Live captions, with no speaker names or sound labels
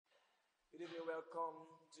Good evening, welcome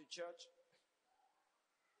to church.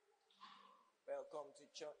 Welcome to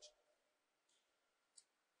church.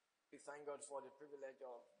 We thank God for the privilege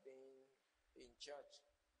of being in church.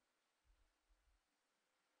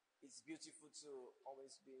 It's beautiful to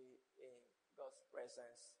always be in God's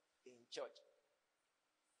presence in church.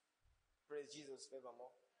 Praise Jesus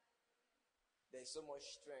forevermore. There's so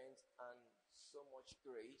much strength and so much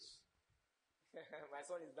grace. My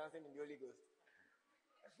son is dancing in the Holy Ghost.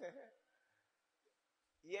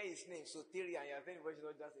 Hear his name, Soteria, and you're saying the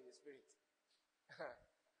not just in the spirit.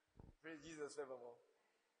 Praise Jesus forevermore.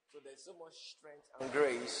 So there's so much strength and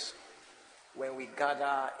grace when we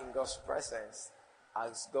gather in God's presence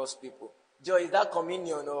as God's people. Joy, is that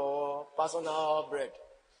communion or personal bread?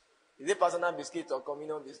 Is it personal biscuit or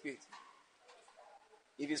communion biscuit?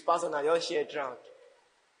 If it's personal, just share it around.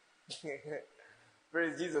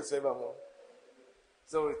 Praise Jesus forevermore.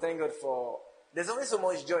 So we thank God for... There's always so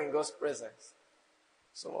much joy in God's presence.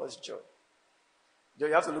 So much joy. Joy,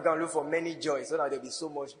 you have to look for many joys so that there'll be so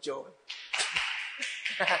much joy.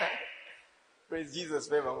 Praise Jesus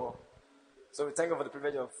forevermore. So we thank God for the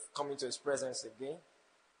privilege of coming to His presence again.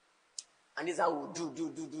 And this is how we do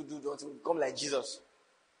until we become like Jesus.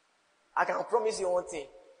 I can promise you one thing.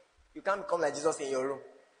 You can't become like Jesus in your room.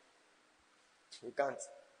 You can't.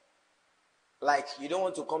 Like, you don't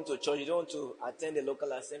want to come to church. You don't want to attend a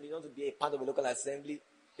local assembly. You don't want to be a part of a local assembly.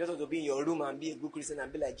 You just want to be in your room and be a good Christian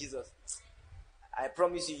and be like Jesus. I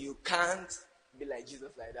promise you, you can't be like Jesus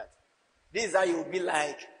like that. This is how you will be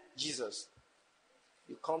like Jesus.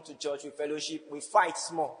 You come to church, we fellowship, we fight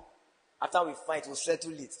small. After we fight, we'll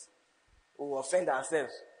settle it. We'll offend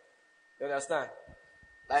ourselves. You understand?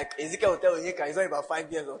 Like Ezekiel will tell Onyeka, it's not about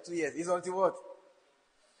 5 years or 2 years. It's until what?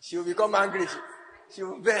 She will become angry. She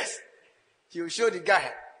will burst. She will show the guy.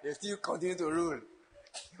 They still continue to rule.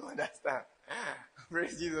 You understand?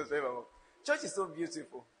 Praise Jesus forevermore. Church is so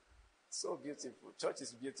beautiful. So beautiful. Church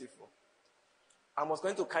is beautiful. I was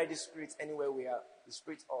going to carry the spirit anywhere we are. The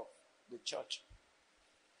spirit of the church.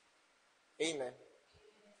 Amen.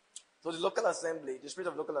 So the local assembly, the spirit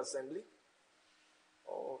of local assembly.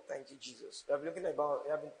 Oh, thank you, Jesus. We have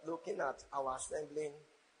been looking at our assembling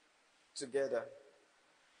together.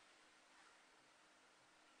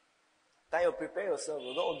 Tayo, prepare yourself.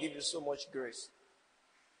 God will give you so much grace.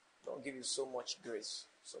 God will give you so much grace.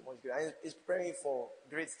 So much grace. And it's preparing for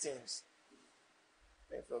great things.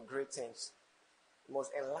 Praying for great things. You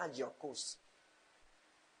must enlarge your coast.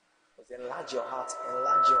 You must enlarge your heart.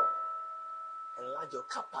 Enlarge your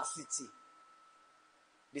capacity.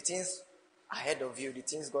 The things ahead of you, the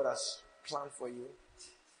things God has planned for you,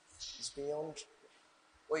 is beyond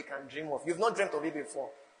what you can dream of. You've not dreamt of it before.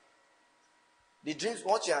 The dreams,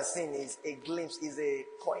 what you are seeing is a glimpse, is a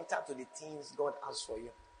pointer to the things God has for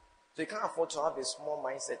you. So you can't afford to have a small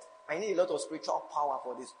mindset. I need a lot of spiritual power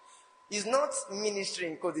for this. It's not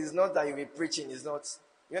ministering because it's not that you'll be preaching. It's not.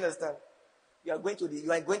 You understand? You are going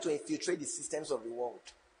to infiltrate the systems of the world.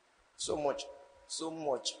 So much.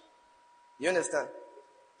 You understand?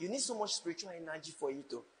 You need so much spiritual energy for it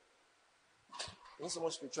too. You need so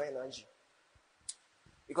much spiritual energy.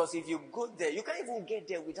 Because if you go there, you can't even get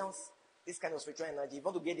there without this kind of spiritual energy. You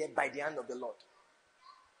want to get there by the hand of the Lord.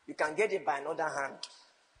 You can get it by another hand.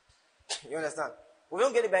 You understand? We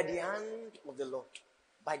don't get it by the hand of the Lord.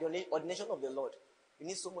 By the ordination of the Lord. You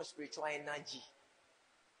need so much spiritual energy.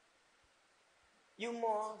 You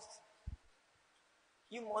must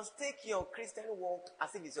take your Christian walk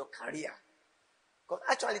as if it's your career. Because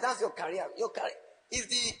actually that's your career. Your career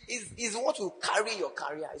is what will carry your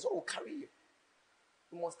career. It's what will carry you.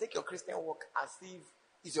 You must take your Christian walk as if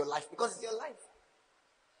it's your life. Because it's your life.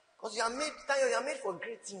 Because you are made for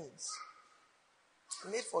great things.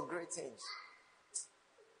 You're made for great things.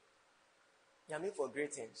 You are made for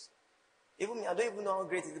great things. Even me, I don't even know how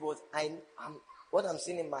great it is, but what I'm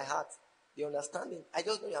seeing in my heart, the understanding, I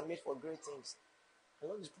just know you are made for great things. The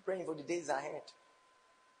Lord is preparing for the days ahead.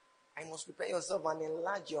 I must prepare yourself and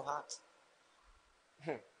enlarge your heart.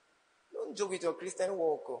 Don't joke with your Christian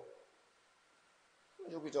walk.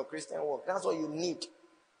 Don't joke with your Christian walk. That's what you need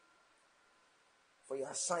for your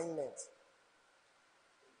assignment.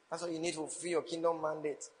 That's what you need to fulfill your kingdom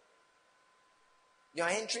mandate. You are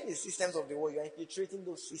entering the systems of the world. You are infiltrating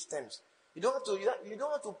those systems. You don't have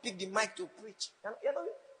to pick the mic to preach.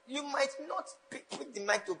 You might not pick the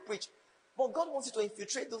mic to preach, but God wants you to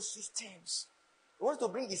infiltrate those systems. He wants to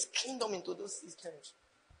bring His kingdom into those systems.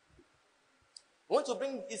 He wants to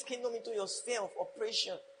bring His kingdom into your sphere of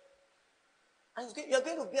operation. And you are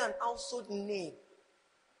going to be an household name.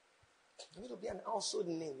 You're going to be an household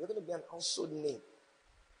name. You're going to be an household name.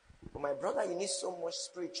 But my brother, you need so much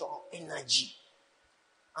spiritual energy.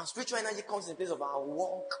 And spiritual energy comes in place of our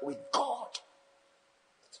walk with God.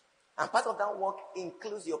 And part of that work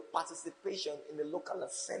includes your participation in the local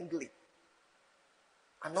assembly.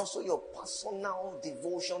 And also your personal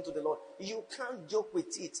devotion to the Lord. You can't joke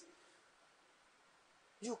with it.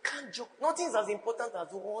 You can't joke. Nothing is as important as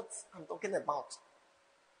what I'm talking about.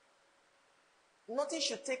 Nothing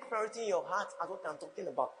should take priority in your heart as what I'm talking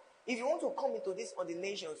about. If you want to come into these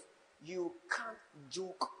ordinations, you can't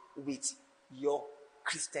joke with your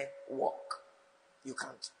Christian walk. You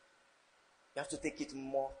can't. You have to take it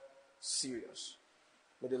more serious.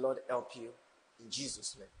 May the Lord help you in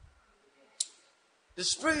Jesus' name. The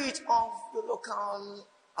spirit of the local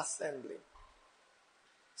assembly.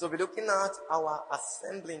 So we're looking at our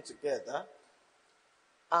assembling together.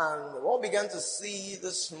 And what we began to see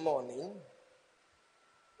this morning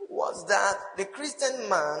was that the Christian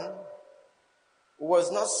man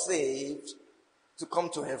was not saved to come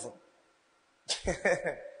to heaven.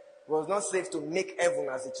 Was not saved to make heaven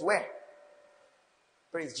as it were.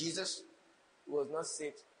 Praise Jesus. He was not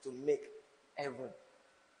saved to make heaven.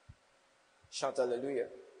 Shout hallelujah.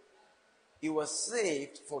 He was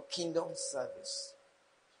saved for kingdom service.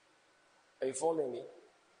 Are you following me?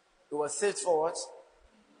 He was saved for what?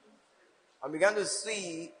 I began to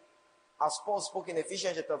see, as Paul spoke in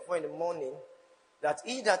Ephesians chapter 4 in the morning, that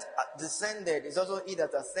he that descended is also he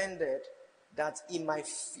that ascended, that he might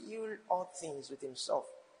fill all things with himself.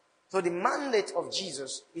 So the mandate of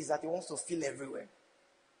Jesus is that he wants to fill everywhere.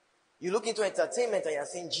 You look into entertainment and you are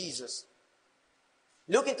seeing Jesus.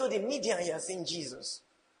 Look into the media and you are seeing Jesus.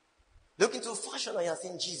 Look into fashion and you are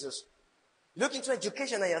seeing Jesus. Look into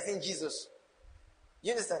education and you are seeing Jesus.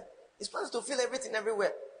 You understand? He's plans to fill everything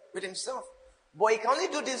everywhere with himself. But he can only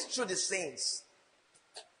do this through the saints.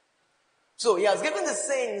 So he has given the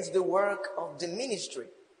saints the work of the ministry.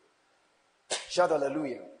 Shout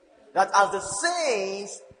hallelujah. That as the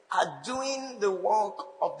saints are doing the work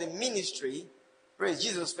of the ministry, praise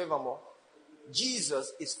Jesus forevermore,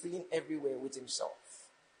 Jesus is filling everywhere with himself.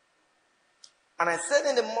 And I said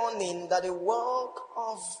in the morning that the work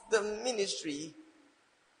of the ministry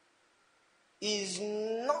is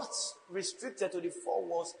not restricted to the four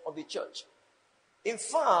walls of the church. In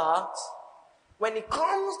fact, when it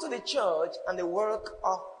comes to the church and the work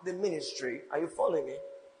of the ministry, are you following me?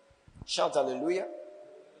 Shout hallelujah.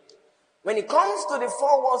 When it comes to the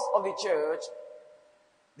four walls of the church,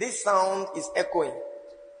 this sound is echoing.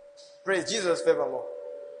 Praise Jesus forevermore.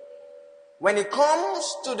 When it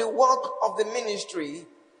comes to the work of the ministry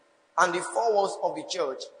and the four walls of the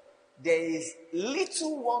church, there is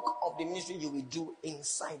little work of the ministry you will do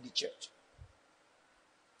inside the church.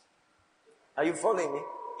 Are you following me?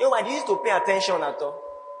 You know, I used to pay attention at all.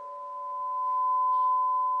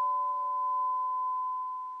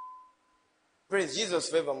 Praise Jesus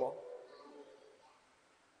forevermore.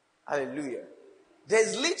 Hallelujah.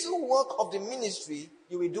 There's little work of the ministry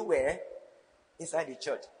you will do where? Inside the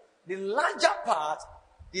church. The larger part,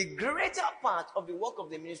 the greater part of the work of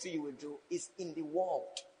the ministry you will do is in the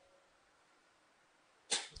world.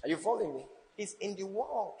 Are you following me? It's in the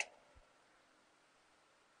world.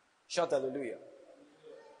 Shout hallelujah.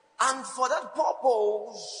 And for that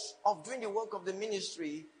purpose of doing the work of the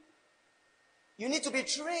ministry, you need to be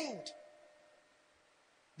trained.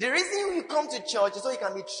 The reason you come to church is so you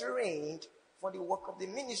can be trained for the work of the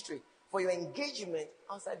ministry, for your engagement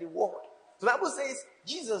outside the world. The Bible says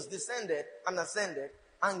Jesus descended and ascended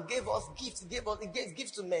and gave us gifts. He gave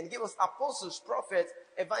gifts to men. He gave us apostles, prophets,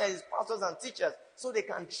 evangelists, pastors, and teachers, so they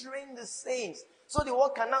can train the saints. So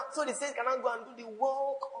the saints cannot go and do the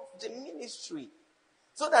work of the ministry.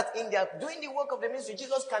 So that in their doing the work of the ministry,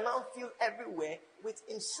 Jesus cannot fill everywhere with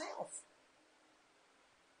himself.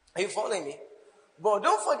 Are you following me? But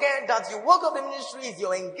don't forget that the work of the ministry is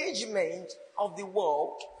your engagement of the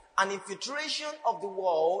world and infiltration of the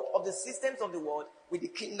world, of the systems of the world with the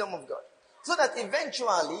kingdom of God. So that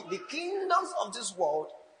eventually the kingdoms of this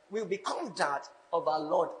world will become that of our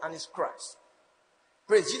Lord and his Christ.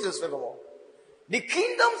 Praise Jesus forevermore. The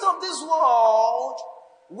kingdoms of this world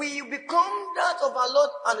will become that of our Lord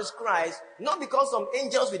and his Christ, not because some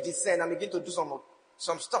angels will descend and begin to do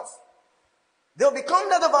some stuff. They'll become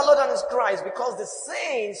that of our Lord and his Christ because the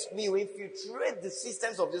saints will infiltrate the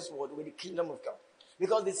systems of this world with the kingdom of God.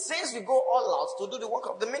 Because the saints will go all out to do the work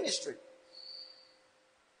of the ministry.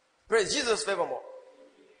 Praise Jesus forevermore.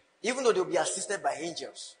 Even though they'll be assisted by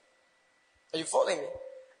angels. Are you following me?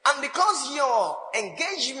 And because your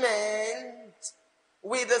engagement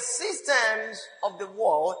with the systems of the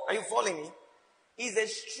world, are you following me, is a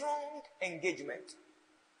strong engagement.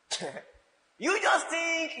 You just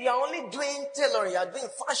think you're only doing tailoring, you're doing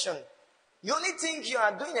fashion. You only think you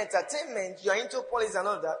are doing entertainment, you are into politics and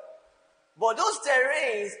all that. But those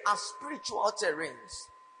terrains are spiritual terrains.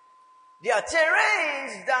 They are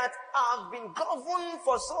terrains that have been governed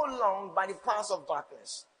for so long by the powers of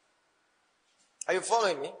darkness. Are you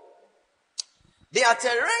following me? They are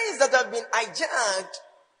terrains that have been hijacked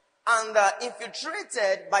and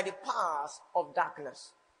infiltrated by the powers of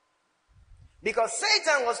darkness. Because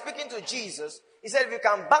Satan was speaking to Jesus. He said, if you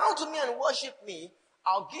can bow to me and worship me,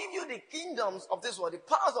 I'll give you the kingdoms of this world, the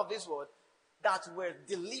powers of this world that were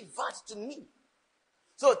delivered to me.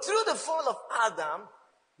 So through the fall of Adam,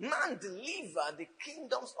 man delivered the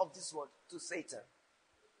kingdoms of this world to Satan.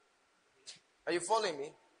 Are you following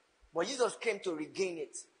me? But Jesus came to regain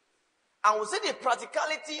it. And we'll see the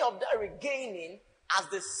practicality of that regaining as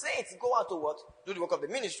the saints go out to what? Do the work of the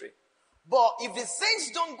ministry. But if the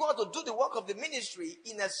saints don't go out to do the work of the ministry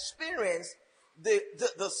in experience,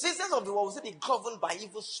 the systems of the world will be governed by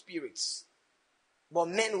evil spirits. But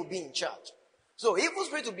men will be in charge. So evil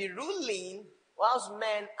spirits will be ruling whilst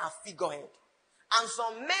men are figurehead. And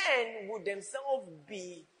some men would themselves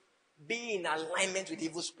be in alignment with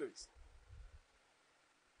evil spirits.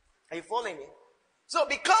 Are you following me? So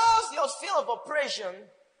because your sphere of operation,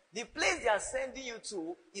 the place they are sending you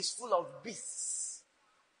to is full of beasts.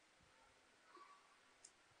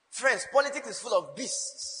 Friends, politics is full of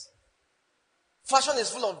beasts. Fashion is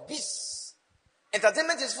full of beasts.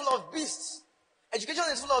 Entertainment is full of beasts. Education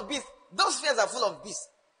is full of beasts. Those spheres are full of beasts.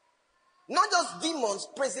 Not just demons,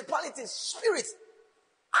 principalities, spirits,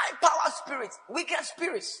 high power spirits, wicked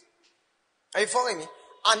spirits. Are you following me?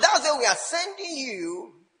 And that's why we are sending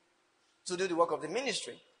you to do the work of the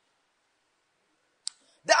ministry.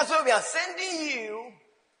 That's why we are sending you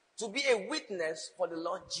to be a witness for the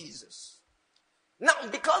Lord Jesus. Now,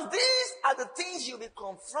 because these are the things you'll be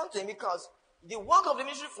confronting, because the work of the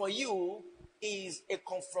ministry for you is a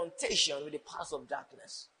confrontation with the powers of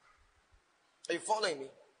darkness. Are you following me?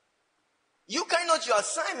 You cannot, your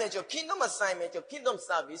assignment, your kingdom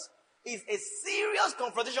service is a serious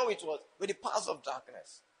confrontation with what? With the powers of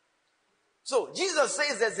darkness. So, Jesus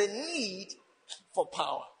says there's a need for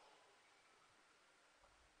power.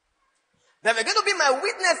 That you're going to be my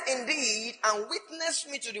witness indeed and witness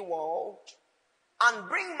me to the world and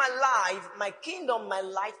bring my life, my kingdom, my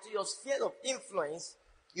life to your sphere of influence,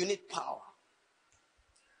 you need power.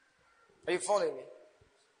 Are you following me?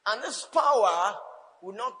 And this power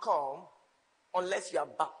will not come unless you are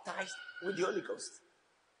baptized with the Holy Ghost.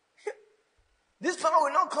 This power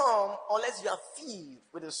will not come unless you are filled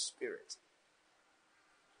with the Spirit.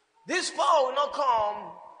 This power will not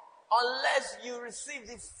come unless you receive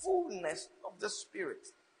the fullness of the Spirit.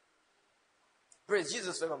 Praise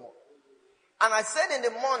Jesus forevermore. And I said in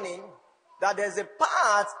the morning that there's a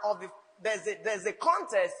part of there's a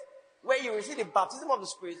contest where you receive the baptism of the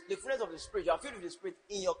Spirit, the fullness of the Spirit, you are filled with the Spirit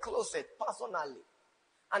in your closet, personally.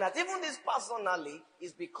 And that even this personally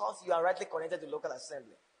is because you are rightly connected to local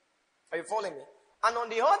assembly. Are you following me? And on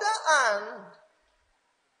the other hand,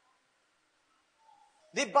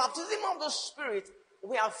 the baptism of the Spirit,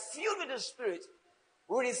 we are filled with the Spirit.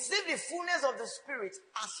 We receive the fullness of the Spirit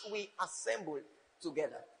as we assemble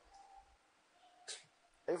together.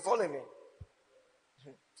 Are you following me?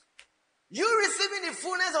 You receiving the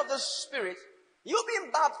fullness of the Spirit, you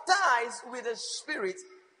being baptized with the Spirit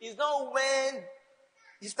is not when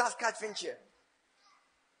you start catching chair.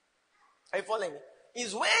 Are you following me?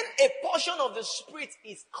 It's when a portion of the Spirit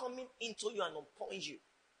is coming into you and upon you.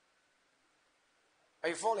 Are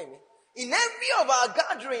you following me? In every of our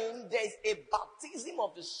gathering, there is a baptism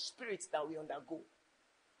of the Spirit that we undergo.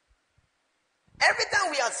 Every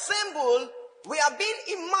time we assemble, we are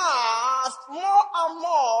being immersed more and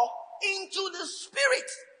more into the Spirit.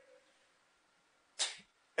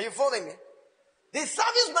 Are you following me? The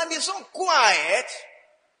service might be so quiet,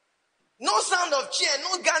 no sound of chair,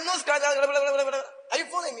 no scratch. Are you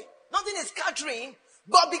following me? Nothing is scattering.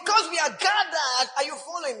 But because we are gathered, are you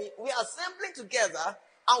following me? We are assembling together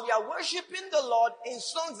and we are worshiping the Lord in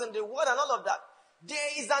songs and the word and all of that. There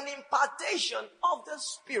is an impartation of the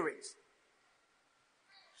Spirit.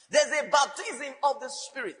 There's a baptism of the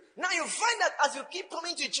Spirit. Now you find that as you keep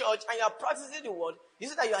coming to church and you are practicing the word, you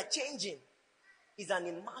see that you are changing. It's an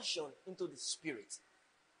immersion into the Spirit.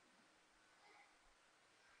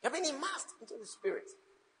 You're being immersed into the Spirit.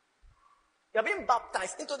 You're being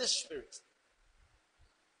baptized into the Spirit.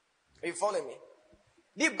 Are you following me?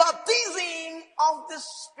 The baptism of the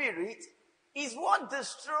Spirit is what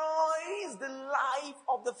destroys the life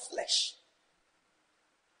of the flesh.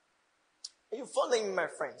 Are you following me, my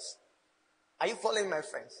friends? Are you following my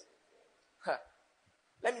friends?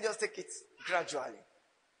 Let me just take it gradually.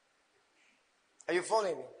 Are you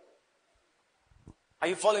following me? Are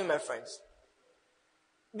you following, my friends?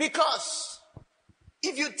 Because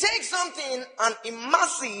if you take something and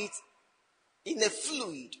immerse it in a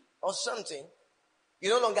fluid or something, you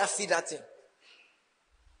no longer see that thing.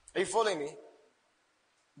 Are you following me?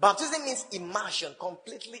 Baptism means immersion,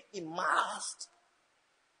 completely immersed,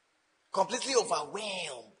 completely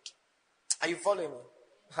overwhelmed. Are you following me?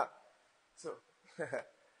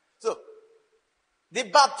 So, the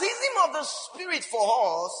baptism of the Spirit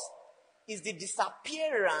for us is the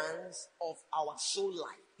disappearance of our soul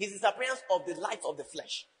life. His disappearance of the life of the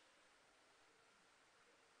flesh.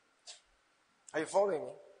 Are you following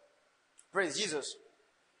me? Praise Jesus.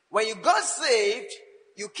 When you got saved,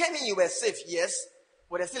 you came in, you were saved, yes,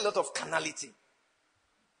 but there's still a lot of carnality.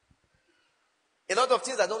 A lot of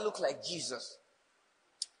things that don't look like Jesus.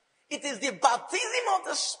 It is the baptism of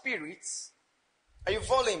the Spirit, are you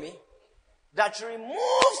following me, that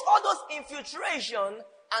removes all those infiltration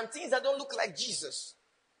and things that don't look like Jesus.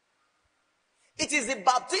 It is the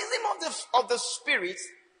baptism of the Spirit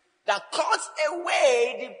that cuts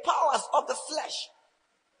away the powers of the flesh.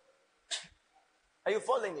 Are you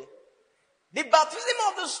following me? The baptism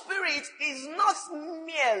of the Spirit is not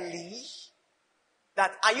merely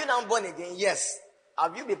that, are you now born again? Yes.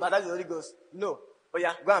 Have you been baptized with the Holy Ghost? No. Oh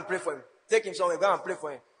yeah, go and pray for him. Take him somewhere, go and pray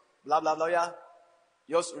for him. Blah, blah, blah, yeah.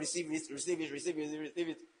 Just receive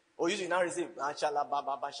it. Oh, you should now receive.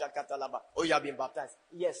 Oh, you have been baptized.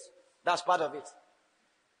 Yes, that's part of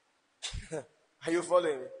it. Are you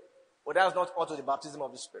following me? But that's not all to the baptism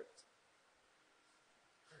of the Spirit.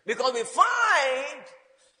 Because we find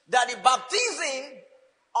that the baptism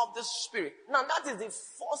of the Spirit, now that is the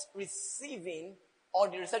first receiving or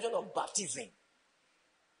the reception of baptism.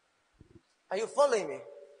 Are you following me?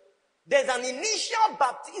 There's an initial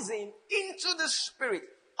baptism into the Spirit,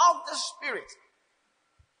 of the Spirit.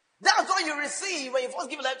 That's what you receive when you first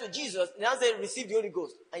give life to Jesus. And then say, receive the Holy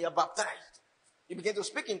Ghost, and you're baptized. You begin to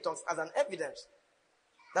speak in tongues as an evidence.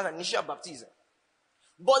 That's an initial baptism.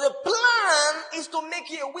 But the plan is to make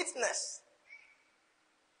you a witness.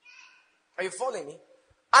 Are you following me?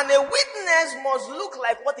 And a witness must look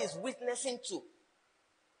like what he's witnessing to.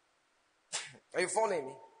 Are you following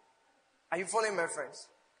me? Are you following, my friends?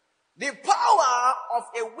 The power of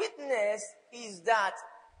a witness is that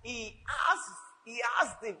he has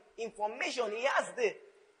the information, he has the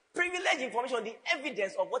privileged information, the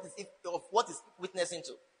evidence of what is witnessing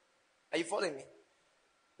to. Are you following me?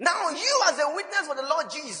 Now, you as a witness for the Lord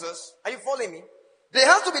Jesus, are you following me? There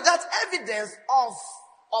has to be that evidence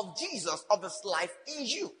of Jesus, of his life in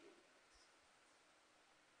you.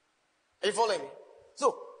 Are you following me?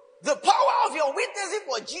 So, the power of your witnessing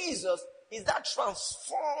for Jesus is that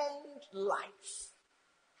transformed life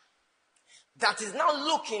that is now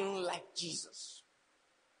looking like Jesus.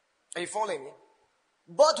 Are you following me?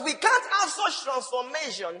 But we can't have such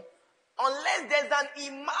transformation unless there's an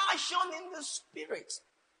immersion in the Spirit.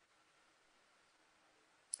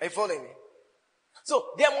 Are you following me? So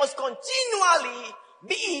there must continually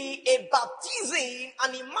be a baptism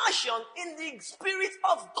and immersion in the Spirit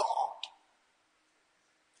of God.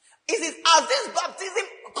 It is as this baptism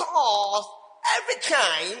occurs every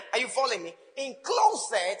time, are you following me, in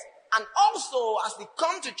closet, and also as we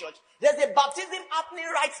come to church, there's a baptism happening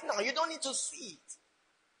right now. You don't need to see it.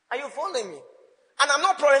 Are you following me? And I'm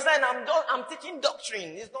not prophesying, I'm teaching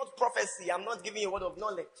doctrine. It's not prophecy. I'm not giving you a word of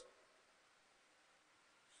knowledge.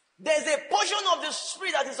 There's a portion of the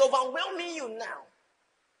Spirit that is overwhelming you now.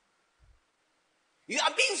 You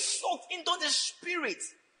are being soaked into the Spirit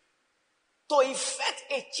to effect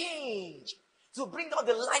a change, to bring out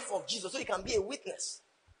the life of Jesus so you can be a witness.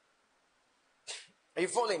 Are you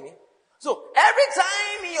following me? So every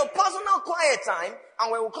time in your personal quiet time,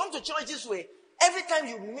 and when we come to church this way, every time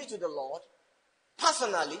you meet with the Lord,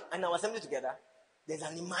 personally, and our assembly together, there's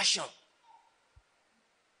an immersion.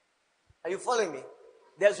 Are you following me?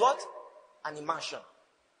 There's what? An immersion.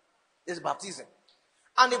 There's baptism.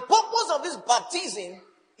 And the purpose of this baptism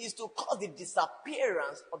is to cause the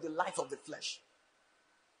disappearance of the life of the flesh.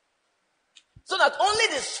 So that only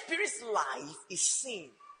the Spirit's life is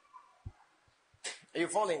seen. Are you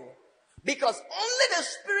following me? Because only the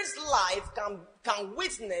Spirit's life can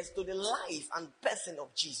witness to the life and person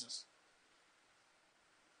of Jesus.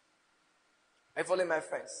 Are you following, my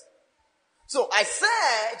friends? So I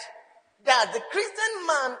said that the Christian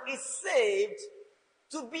man is saved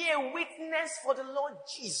to be a witness for the Lord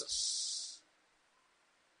Jesus.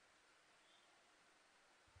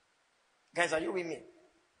 Guys, are you with me?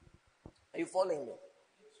 Are you following me?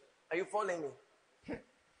 Are you following me?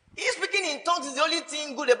 If speaking in tongues is the only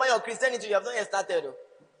thing good about your Christianity, you have not yet started.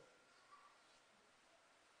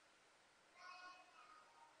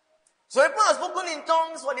 So if people have spoken in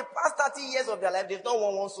tongues for the past 30 years of their life, they've not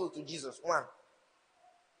won one soul to Jesus. One.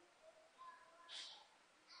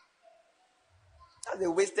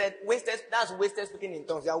 That's wasted speaking in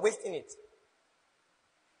tongues. They are wasting it.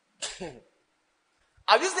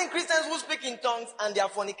 Have you seen Christians who speak in tongues and they are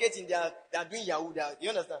fornicating, they are doing Yahoo? You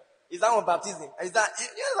understand? Is that one baptism? Is that, you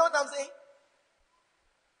understand what I'm saying?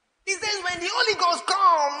 He says when the Holy Ghost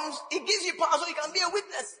comes, it gives you power so you can be a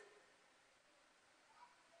witness.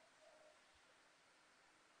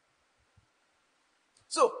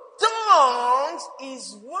 So, tongues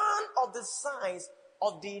is one of the signs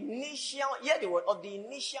of the initial, of the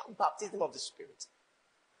initial baptism of the Spirit.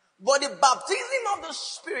 But the baptism of the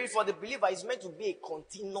Spirit for the believer is meant to be a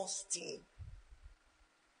continuous thing.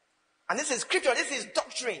 And this is scripture, this is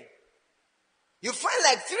doctrine. You find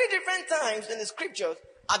like 3 different times in the scriptures,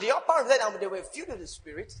 at the upper end, they were filled with the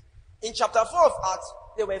Spirit. In chapter 4 of Acts,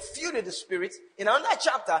 they were filled with the Spirit. In another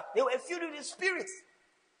chapter, they were filled with the Spirit.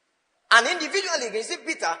 And individually, you see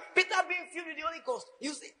Peter being filled with the Holy Ghost.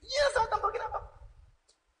 You see, yes, what I'm talking about.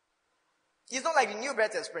 It's not like the New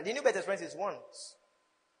Birth Experience. The New Birth Experience is once.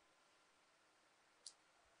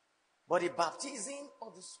 But the baptism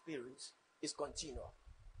of the Spirit is continual.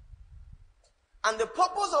 And the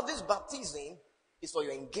purpose of this baptism is for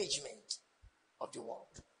your engagement of the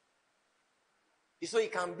world. It's so you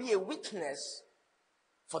can be a witness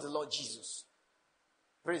for the Lord Jesus.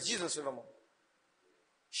 Praise Jesus forevermore.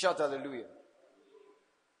 Shout hallelujah.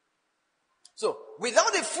 So,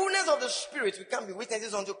 without the fullness of the Spirit, we can't be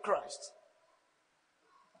witnesses unto Christ.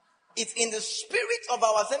 It's in the spirit of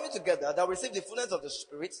our assembly together that we receive the fullness of the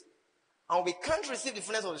Spirit. And we can't receive the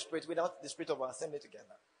fullness of the Spirit without the spirit of our assembly together.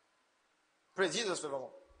 Praise Jesus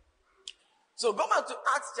forevermore. So go back to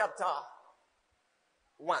Acts chapter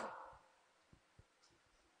 1.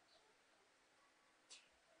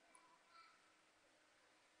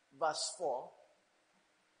 Verse 4.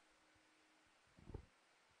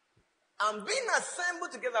 And being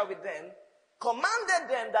assembled together with them, commanded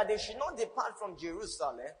them that they should not depart from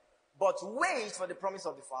Jerusalem, but wait for the promise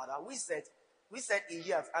of the Father. We said,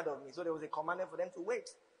 ye have heard of me. So there was a commandment for them to wait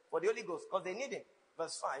for the Holy Ghost, because they need him.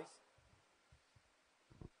 Verse 5.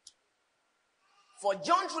 For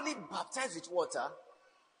John truly baptized with water,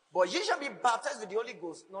 but ye shall be baptized with the Holy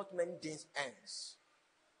Ghost not many days hence.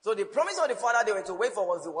 So the promise of the Father they were to wait for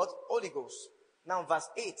was the what? Holy Ghost. Now verse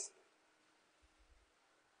 8.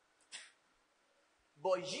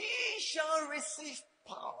 But ye shall receive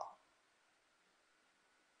power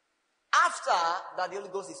after that the Holy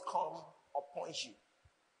Ghost is come upon you,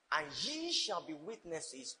 and ye shall be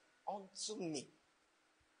witnesses unto me.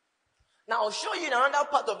 Now I'll show you in another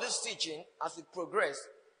part of this teaching as we progress,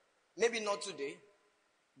 maybe not today,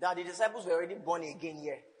 that the disciples were already born again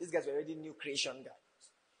here. These guys were already new creation guys.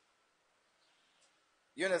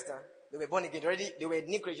 You understand? They were born again already. They were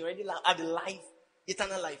new creation already. Had the life,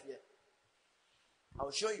 eternal life here.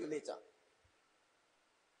 I'll show you later.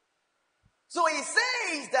 So he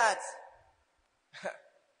says that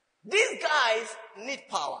these guys need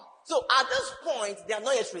power. So at this point, they have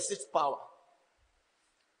not yet received power.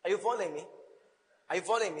 Are you following me? Are you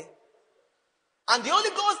following me? And the Holy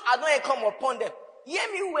Ghost had not yet come upon them. Hear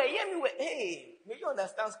me well, hear me well. Hey, may you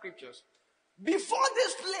understand scriptures. Before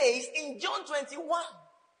this place, in John 21,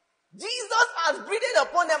 Jesus has breathed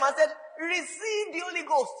upon them and said, receive the Holy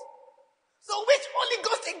Ghost. So which Holy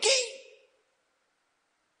Ghost again?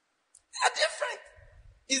 They are different.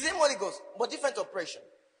 It's the same Holy Ghost, but different operation.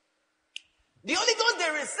 The Holy Ghost they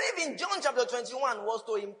received in John chapter 21 was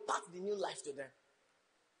to impart the new life to them.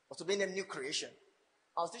 Was to bring them new creation.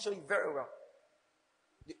 I'll still show you very well.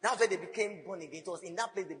 That's where they became born again. It was in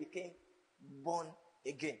that place they became born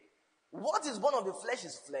again. What is born of the flesh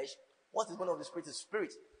is flesh. What is born of the spirit is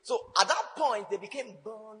spirit. So at that point they became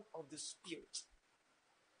born of the Spirit.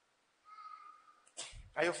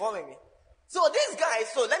 Are you following me? So these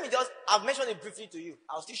guys, I've mentioned it briefly to you.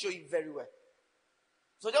 I'll still show you very well.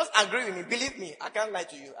 So just agree with me. Believe me, I can't lie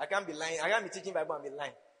to you. I can't be lying. I can't be teaching Bible and be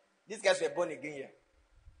lying. These guys were born again here.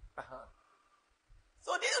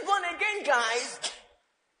 So these born again guys,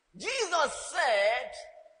 Jesus said,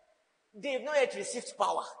 they've not yet received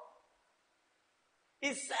power.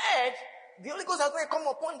 He said, the Holy Ghost has not yet come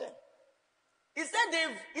upon them. He said,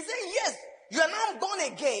 yes, you are now born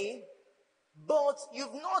again, but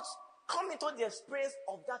you've not come into the experience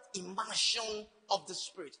of that immersion of the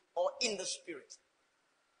Spirit or in the Spirit.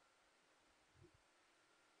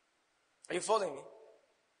 Are you following me?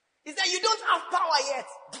 He said, you don't have power yet.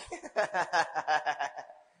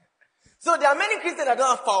 So there are many Christians that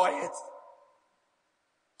don't have power yet.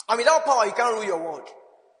 And without power, you can't rule your world.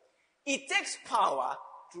 It takes power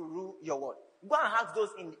to rule your world. Go and ask those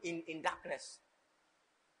in darkness.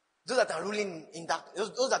 Those that are ruling in that,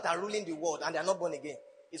 those that are ruling the world and they are not born again,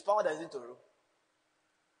 it's power that is need to rule.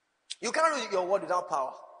 You can't rule your world without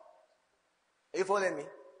power. Are you following me?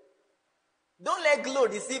 Don't let glow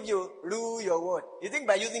deceive you. Rule your world. You think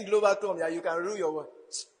by using global Chrome that you can rule your world?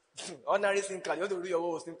 Ordinary SIM card. You want to rule your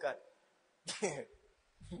world with SIM card.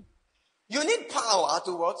 You need power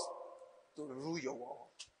to what? To rule your world.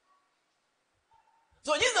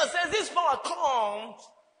 So Jesus says this power comes.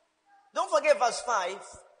 Don't forget verse 5.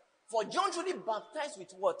 For John truly baptized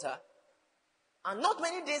with water, and not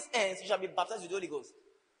many days hence you shall be baptized with the Holy Ghost.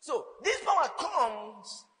 So this power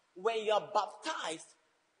comes when you are baptized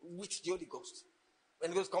with the Holy Ghost.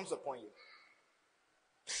 When the Ghost comes upon you.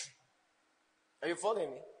 Are you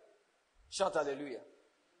following me? Shout hallelujah.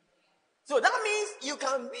 So that means you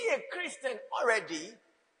can be a Christian already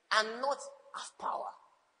and not have power.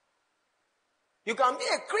 You can be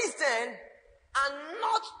a Christian and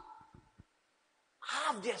not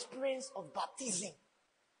have the experience of baptism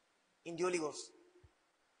in the Holy Ghost.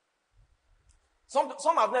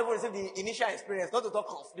 Some have never received the initial experience, not to talk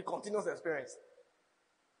of the continuous experience.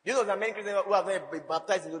 You know there are many Christians who have never been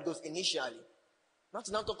baptized in the Holy Ghost initially. Not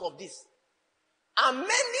to now talk of this. And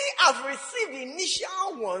many have received the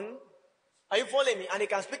initial one. Are you following me? And they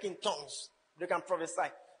can speak in tongues. They can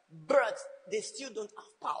prophesy. But they still don't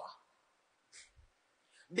have power.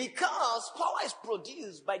 Because power is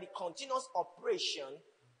produced by the continuous operation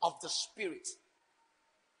of the Spirit.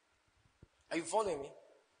 Are you following me?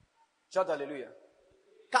 Shout hallelujah.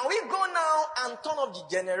 Can we go now and turn off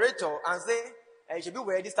the generator and say, it should be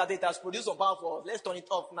where it started, it has produced some power for us. Let's turn it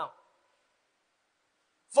off now.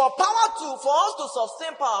 For us to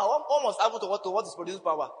sustain power, what must happen to what is producing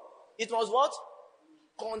power? It must what?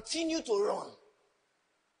 Continue to run.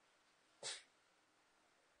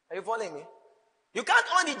 Are you following me? You can't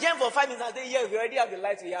on the gen for 5 minutes and say, yes, we already have the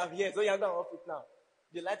light we have here, so you have to off it now.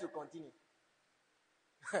 The light will continue.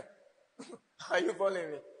 Are you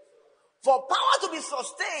following me? For power to be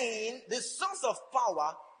sustained, the source of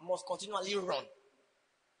power must continually run.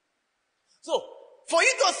 So, for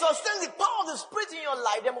you to sustain the power of the Spirit in your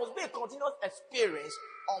life, there must be a continuous experience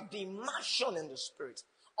of the immersion in the Spirit,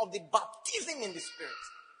 of the baptism in the Spirit.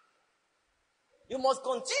 You must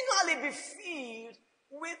continually be filled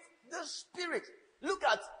with the Spirit. Look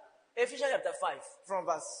at Ephesians chapter 5 from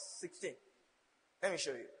verse 16. Let me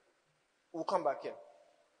show you. We'll come back here.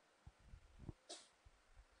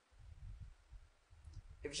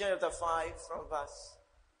 Ephesians chapter 5 from verse.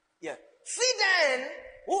 Yeah. See then,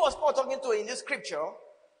 who was Paul talking to in this scripture?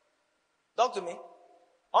 Talk to me.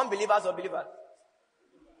 Unbelievers or believers?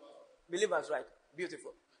 Believers, right?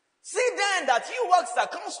 Beautiful. See then that you walk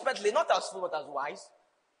circumspectly, not as fools but as wise.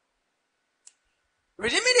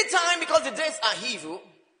 Redeeming the time because the days are evil.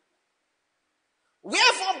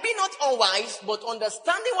 Wherefore be not unwise, but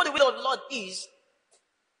understanding what the will of the Lord is.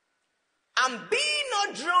 And be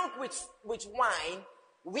not drunk with wine,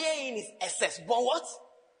 wherein is excess. But what?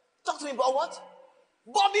 Talk to me about what?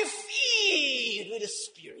 But be filled with the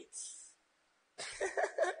Spirit.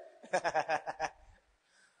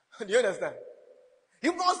 Do you understand?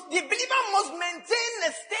 The believer must maintain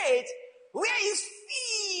a state where he is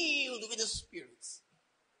filled with the Spirit.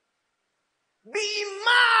 Be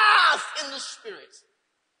immersed in the Spirit.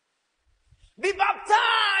 Be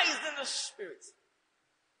baptized in the Spirit.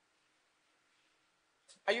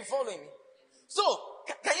 Are you following me? So,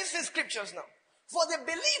 can you see scriptures now? For the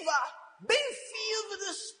believer, being filled with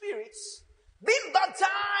the Spirit, being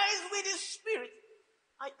baptized with the Spirit.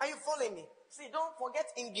 Are you following me? See, don't forget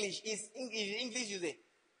English. English you say,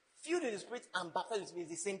 filled with the Spirit and baptized with the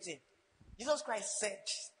Spirit is the same thing. Jesus Christ said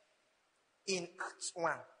in Acts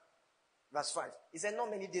 1, verse 5, he said, not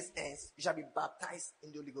many days hence, you shall be baptized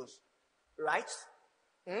in the Holy Ghost. Right?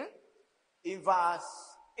 In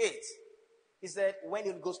verse 8, he said, when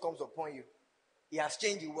the Holy Ghost comes upon you, he has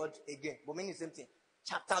changed the word again, but meaning the same thing.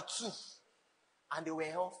 Chapter 2, and they were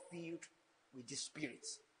all filled with the Spirit.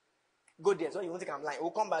 Go there, so you won't think I'm lying.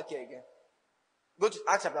 We'll come back here again. Go to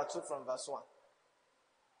Acts chapter 2 from verse 1.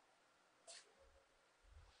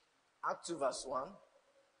 Acts 2 verse 1.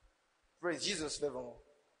 Praise Jesus forevermore.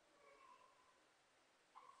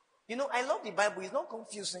 You know, I love the Bible. It's not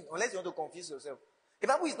confusing unless you want to confuse yourself. The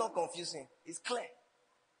Bible is not confusing. It's clear.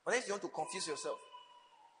 Unless you want to confuse yourself.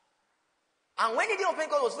 And when the day of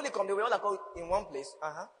Pentecost was fully come, they were all in one place.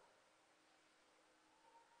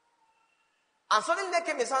 And suddenly there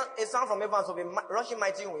came a sound from heaven of a rushing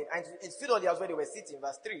mighty wind, and it filled all the house where they were sitting.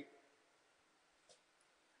 Verse 3.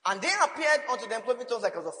 And there appeared unto them cloven tongues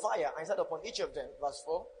like as of fire, and sat upon each of them. Verse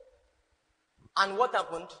 4. And what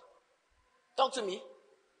happened? Talk to me.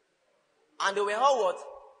 And they were all what?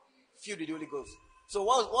 Filled with the Holy Ghost. So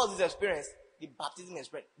what was this experience? The baptism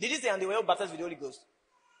experience. Did he say, and they were all baptized with the Holy Ghost?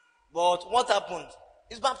 But what happened?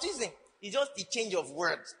 It's baptism. It's just the change of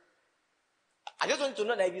words. I just want you to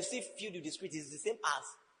know that if you see filled with the Spirit, it's the same as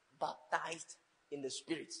baptized in the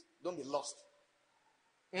Spirit. Don't be lost.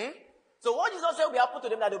 So what Jesus said will happen to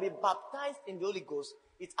them, that they'll be baptized in the Holy Ghost,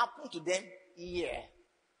 it happened to them here.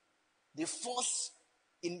 The first,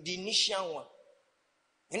 in the initial one.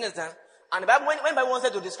 You understand? And the Bible, when the Bible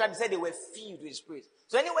wanted to describe, it said they were filled with the Spirit.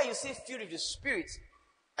 So anywhere you see filled with the Spirit,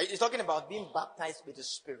 it's talking about being baptized with the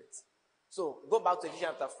Spirit. So go back to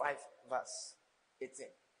Ephesians chapter 5, verse 18.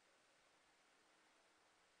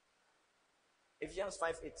 Ephesians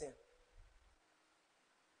 5:18.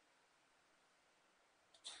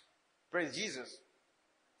 Praise Jesus.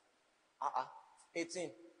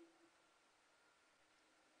 18.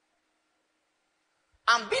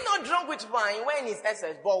 And be not drunk with wine when it's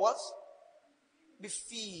excess, but what? Be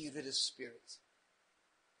filled with the Spirit.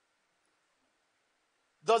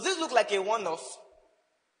 Does this look like a one-off?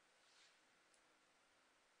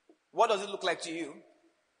 What does it look like to you?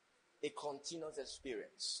 A continuous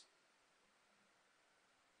experience.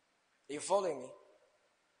 Are you following me?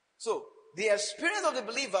 So, the experience of the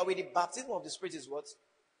believer with the baptism of the Spirit is what?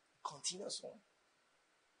 Continuous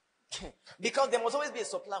one. Because there must always be a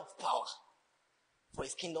supply of power for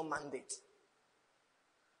his kingdom mandate.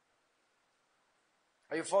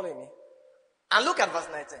 Are you following me? And look at verse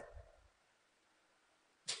 19.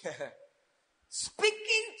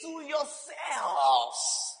 Speaking to yourselves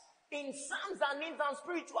in psalms and hymns and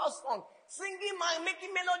spiritual songs, singing and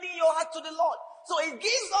making melody in your heart to the Lord. So it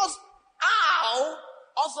gives us how,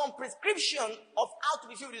 or some prescription of how to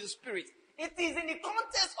be filled with the Spirit. It is in the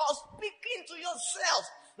context of speaking to yourself.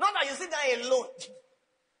 Not that you sit there alone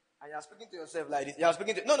and you are speaking to yourself like this. You are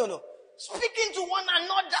speaking to, no. Speaking to one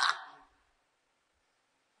another.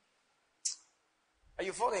 Are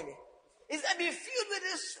you following me? It's that be filled with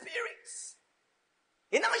the Spirit.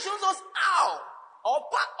 It now shows us how, or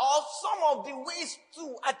some of the ways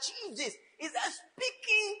to achieve this. Is that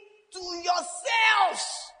speaking to yourselves.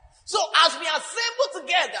 So as we assemble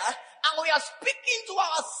together and we are speaking to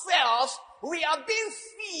ourselves, we are being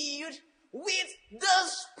filled with the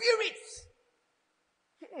Spirit.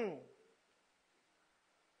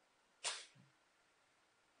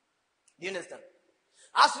 Do you understand?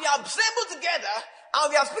 As we are assembled together and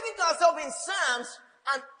we are speaking to ourselves in psalms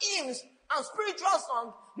and hymns and spiritual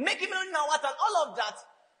songs, making melody in our heart and all of that,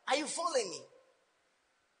 are you following me?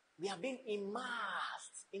 We are being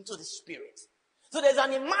immersed into the Spirit. So there's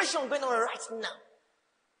an immersion going on right now.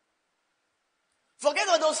 Forget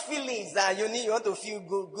all those feelings that you want to feel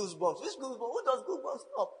goosebumps. Which goosebumps? Who does goosebumps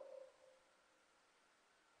stop?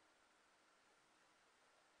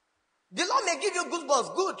 The Lord may give you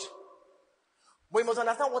goosebumps, good. But you must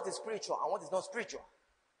understand what is spiritual and what is not spiritual.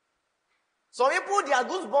 Some people, their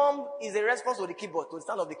goosebump is a response to the keyboard, to the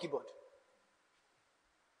sound of the keyboard.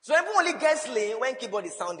 So people only get slain when keyboard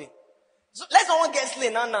is sounding. So let someone get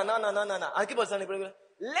slain, no. And keyboard is sounding,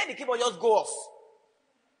 let the keyboard just go off.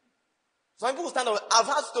 Some people stand up. I've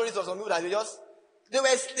heard stories of some people that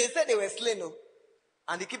they said they were slain, no,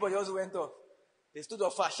 and the keyboard just went off. They stood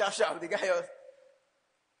up fast, sharp. The guy just.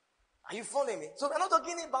 Are you following me? So we're not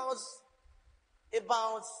talking about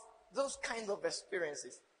those kinds of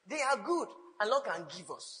experiences. They are good, and Lord can give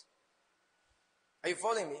us. Are you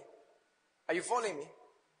following me? Are you following me?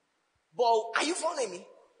 But are you following me?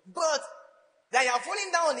 But that you are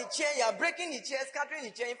falling down on the chair, you are breaking the chair, scattering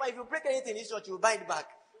the chair. In fact, if you break anything in this church, you will buy it back.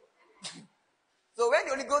 So when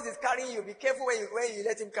the Holy Ghost is carrying you, be careful when you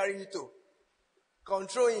let him carry you too.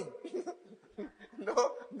 Control him.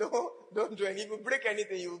 No, don't do anything. If you break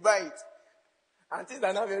anything, you will buy it. And things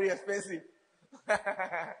are not very expensive.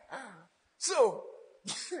 So,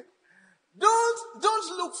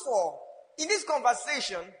 don't look for, in this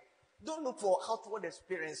conversation, don't look for outward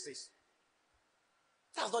experiences.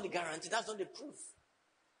 That's not the guarantee. That's not the proof.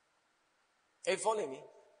 Are you following me?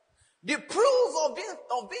 The proof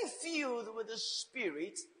of being filled with the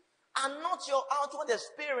Spirit are not your outward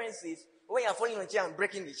experiences when you're falling on a chair and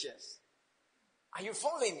breaking the chairs. Are you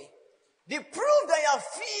following me? The proof that you are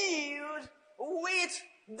filled with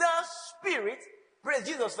the Spirit, praise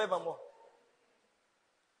Jesus forevermore.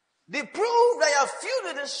 The proof that you are filled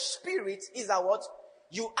with the Spirit is that what?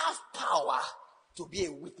 You have power to be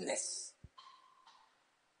a witness.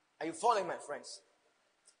 Are you following, my friends?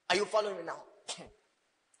 Are you following me now?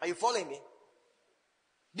 Are you following me?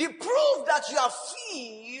 The proof that you are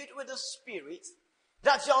filled with the Spirit,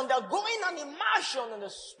 that you are undergoing an immersion in the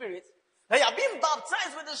Spirit, that you are being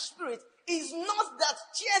baptized with the Spirit, is not that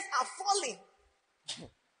chairs are falling.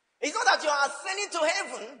 It's not that you are ascending to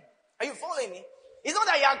heaven. Are you following me? It's not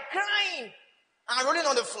that you are crying and rolling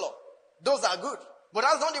on the floor. Those are good. But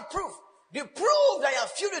that's not the proof. The proof that you are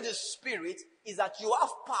filled with the Spirit is that you have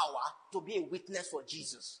power to be a witness for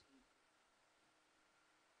Jesus.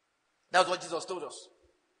 That's what Jesus told us.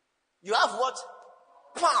 You have what?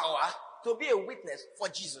 Power to be a witness for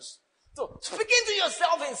Jesus. So, speaking to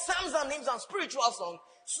yourself in psalms and hymns and spiritual songs,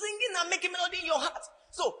 singing and making melody in your heart.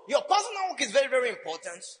 So, your personal work is very, very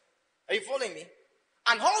important. Are you following me?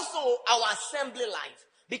 And also, our assembly life.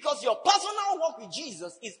 Because your personal work with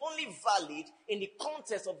Jesus is only valid in the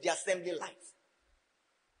context of the assembly life.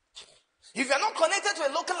 If you are not connected to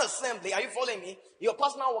a local assembly, are you following me? Your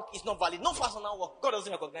personal work is not valid. No personal work. God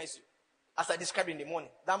doesn't recognize you. As I described in the morning,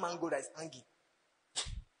 that mango that is hanging.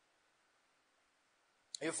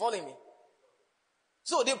 Are you following me?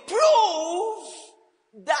 So the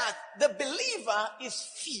proof that the believer is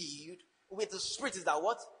filled with the Spirit is that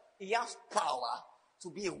what? He has power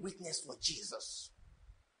to be a witness for Jesus.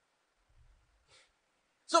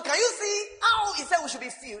 So can you see how he said we should be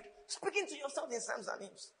filled? Speaking to yourself in psalms and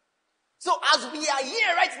hymns. So as we are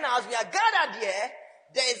here right now, as we are gathered here,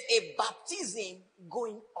 there is a baptism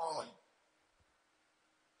going on.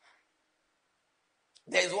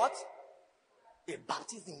 There is what? A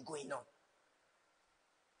baptism going on.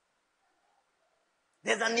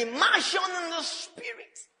 There's an immersion in the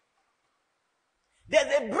Spirit. There's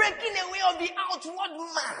a breaking away of the outward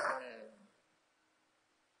man.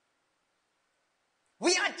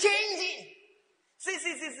 We are changing. See.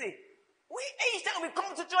 Each time we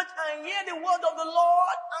come to church and hear the word of the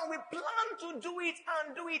Lord and we plan to do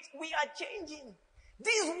it, we are changing.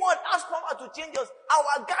 This word has power to change us.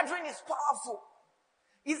 Our gathering is powerful.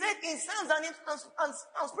 He said in psalms and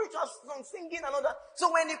spiritual songs, singing and all that.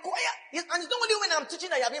 So when the choir, and it's not only when I'm teaching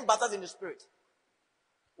that you have been baptized in the Spirit.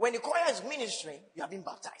 When the choir is ministering, you have been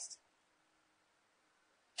baptized.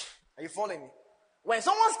 Are you following me? When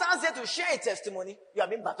someone stands there to share a testimony, you have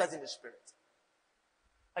been baptized in the Spirit.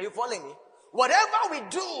 Are you following me? Whatever we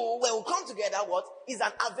do when we come together, what is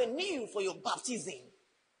an avenue for your baptism?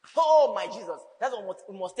 Oh my Jesus. That's what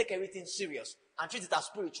we must take everything serious and treat it as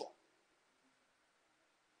spiritual.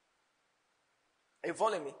 Are you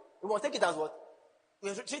following me? We must take it as what? We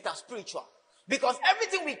must treat it as spiritual. Because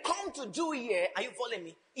everything we come to do here, are you following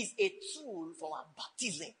me, is a tool for our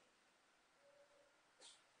baptism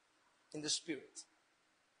in the Spirit.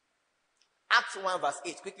 Acts 1 verse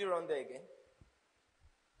 8. Quickly run there again.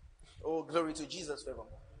 Oh, glory to Jesus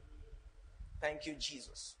forevermore. Thank you,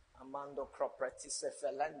 Jesus. Amando Cropretis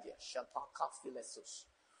Efelandia Shataka Philesus.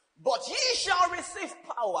 But ye shall receive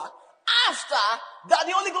power after that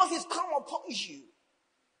the Holy Ghost is come upon you.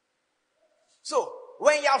 So,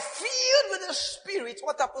 when you are filled with the Spirit,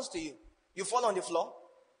 what happens to you? You fall on the floor.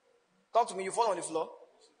 Talk to me, you fall on the floor.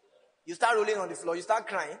 You start rolling on the floor. You start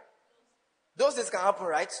crying. Those things can happen,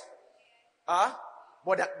 right?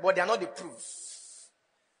 But they are not the proof.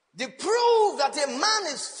 The proof that a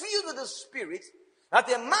man is filled with the Spirit,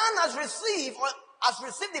 that a man has received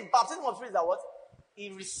the baptism of Spirit, is that what?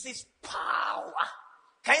 He receives power.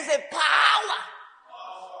 Can you say power?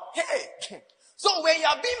 Hey. So when you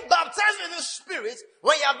are being baptized with the Spirit,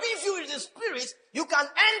 when you are being filled with the Spirit, you can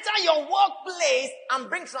enter your workplace and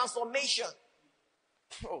bring transformation.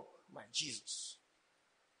 Oh, my Jesus.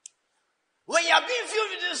 When you are being filled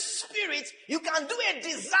with the Spirit, you can do a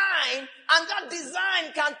design, and that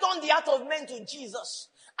design can turn the heart of men to Jesus.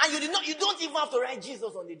 And you don't even have to write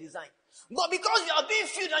Jesus on the design. But because you are being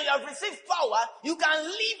filled and you have received power, you can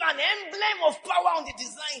leave an emblem of power on the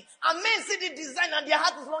design. And men see the design and their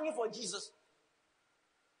heart is longing for Jesus.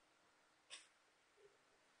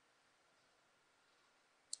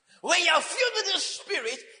 When you are filled with the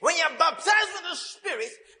Spirit, when you are baptized with the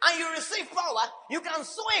Spirit, and you receive power, you can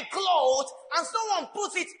sew a cloth and someone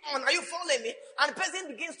puts it on. Are you following me? And the person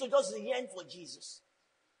begins to just yearn for Jesus.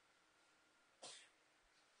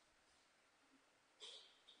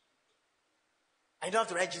 I don't have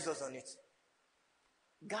to write Jesus on it.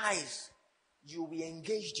 Guys, you will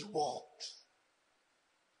engage the world.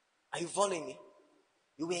 Are you following me?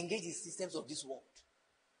 You will engage the systems of this world.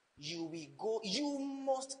 You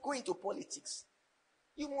must go into politics.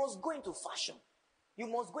 You must go into fashion. You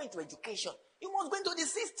must go into education. You must go into the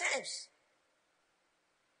systems.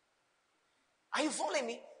 Are you following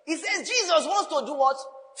me? He says Jesus wants to do what?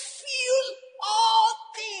 Fill all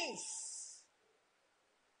things.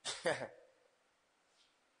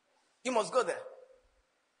 You must go there.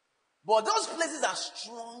 But those places are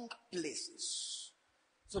strong places.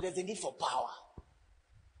 So there's a need for power.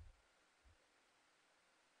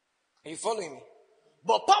 Are you following me?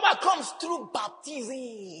 But power comes through baptism.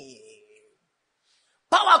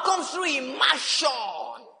 Power comes through immersion.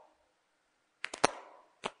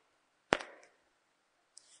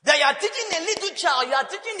 That you are teaching a little child, you are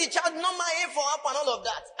teaching the child normal A for up and all of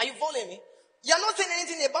that. Are you following me? You are not saying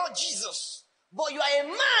anything about Jesus. But you are a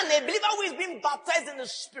man, a believer who is being baptized in the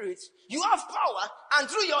Spirit. You have power, and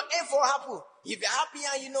through your A for apple, if you're happy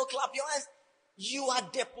and you know, clap your hands, you are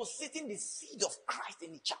depositing the seed of Christ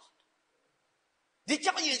in the child. The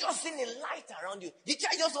child is just seeing a light around you. The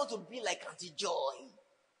child just wants to be like Auntie Joy.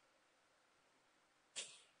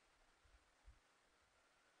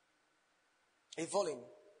 Are you following me?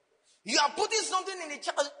 You are putting something in the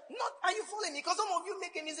child. Not, are you following me? Because some of you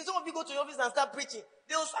make a mistake. Some of you go to your office and start preaching.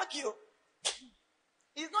 They will sack you.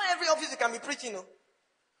 It's not every office you can be preaching, no.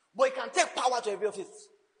 But you can take power to every office.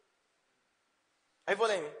 Are you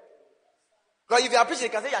following me? Because if you are preaching, you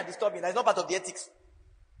can say you are disturbing. That's not part of the ethics.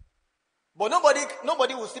 But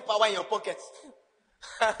nobody will see power in your pocket.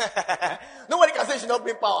 Nobody can say you should not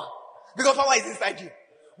bring power. Because power is inside you.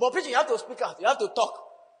 But preaching, you have to speak out. You have to talk.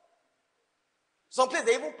 Some places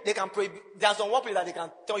they can prohibit. There are some workplaces that they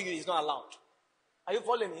can tell you it's not allowed. Are you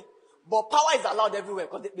following me? But power is allowed everywhere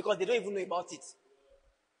because they don't even know about it.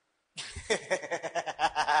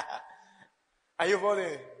 Are you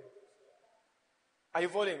following me? Are you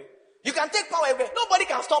following me? You can take power everywhere. Nobody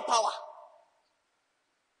can stop power.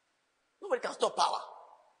 Nobody can stop power.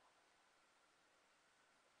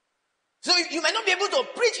 So you might not be able to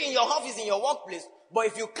preach in your office, in your workplace, but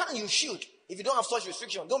if you can, you should. If you don't have such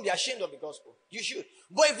restriction, don't be ashamed of the gospel. You should.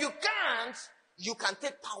 But if you can't, you can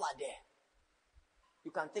take power there.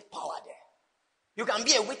 You can take power there. You can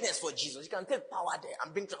be a witness for Jesus. You can take power there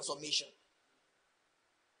and bring transformation.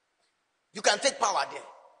 You can take power there.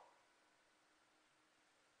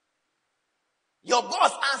 Your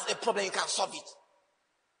boss has a problem, you can solve it.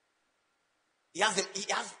 He has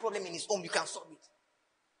a problem in his home, you can solve it.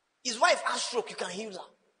 His wife has stroke, you can heal her.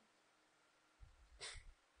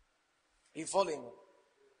 You following me?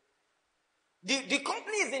 The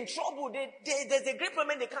company is in trouble. There's a great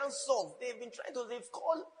problem they can't solve. They've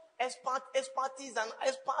called experts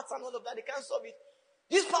and all of that. They can't solve it.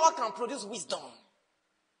 This power can produce wisdom.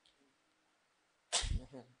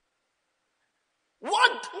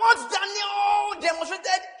 What Daniel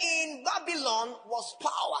demonstrated in Babylon was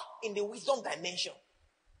power in the wisdom dimension.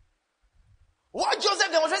 What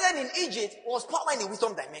Joseph demonstrated in Egypt was power in the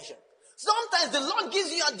wisdom dimension. Sometimes the Lord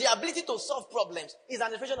gives you the ability to solve problems. It's an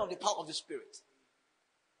expression of the power of the Spirit.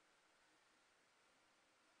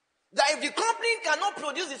 That if the company cannot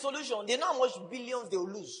produce the solution, they know how much billions they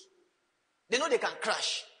will lose. They know they can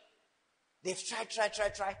crash. They've tried,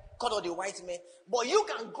 caught all the white men. But you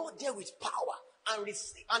can go there with power and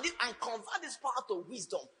receive and convert this power to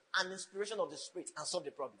wisdom and inspiration of the Spirit and solve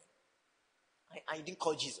the problem. And you didn't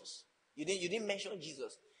call Jesus. You didn't mention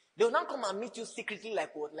Jesus. They will not come and meet you secretly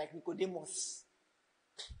like what? Like Nicodemus.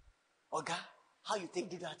 Oga, how you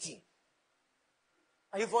do that thing?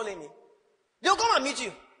 Are you following me? They will come and meet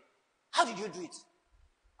you. How did you do it?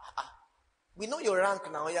 We know your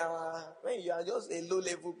rank now. When you are just a low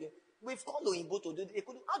level. We've called Oyinbo to do it.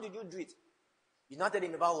 How did you do it? You not tell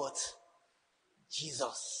him about what?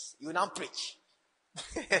 Jesus. You will not preach.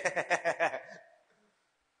 Do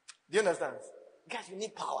you understand? Guys, we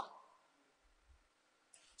need power.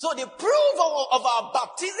 So the proof of our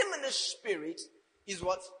baptism in the Spirit is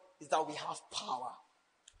what? Is that we have power.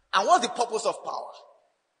 And what's the purpose of power?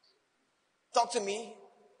 Talk to me.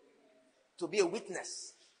 To be a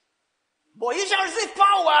witness. But you shall receive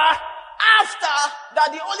power after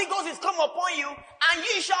that the Holy Ghost is come upon you, and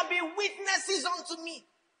ye shall be witnesses unto me.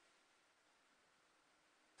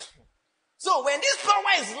 So when this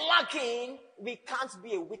power is lacking, we can't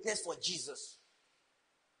be a witness for Jesus.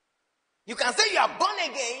 You can say you are born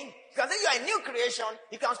again. You can say you are a new creation.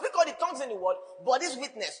 You can speak all the tongues in the world. But this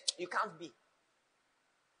witness, you can't be.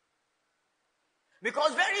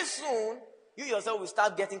 Because very soon, you yourself will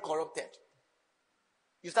start getting corrupted.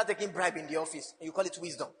 You start taking bribe in the office. And you call it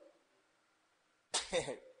wisdom.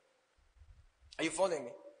 Are you following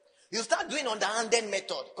me? You start doing underhanded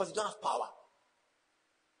method because you don't have power.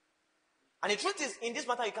 And the truth is, in this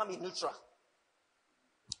matter, you can't be neutral.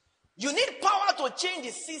 You need power to change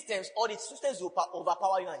the systems, or the systems will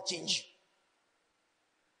overpower you and change you.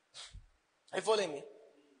 Are you following me?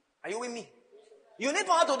 Are you with me? You need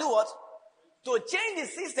power to do what? To change the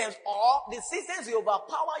systems, or the systems will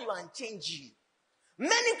overpower you and change you.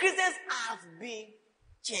 Many Christians have been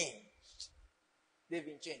changed. They've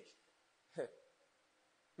been changed.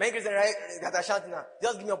 Many Christians, right, that are shouting now,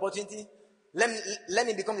 just give me opportunity. Let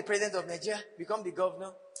me become the president of Nigeria, become the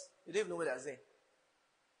governor. You don't even know what they're saying.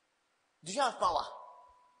 Do you have power?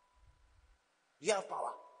 Do you have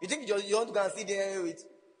power? You think you want to go and sit there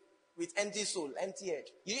with empty soul, empty head?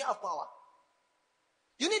 You don't have power.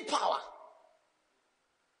 You need power.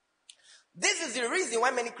 This is the reason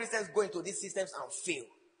why many Christians go into these systems and fail.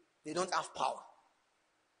 They don't have power.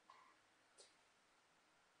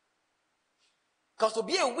 Because to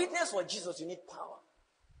be a witness for Jesus, you need power.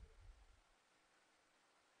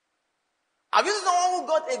 Have you seen someone who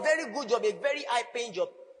got a very good job, a very high-paying job?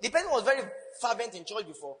 The person was very fervent in church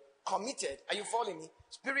before, committed. Are you following me?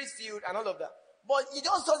 Spirit-filled and all of that. But you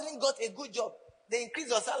just suddenly got a good job. They increased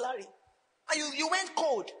your salary. And you went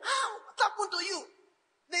cold. How? What happened to you?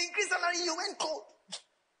 They increased salary, you went cold.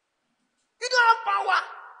 You don't have power.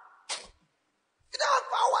 You don't have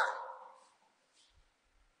power.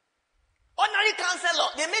 Ordinary counselor.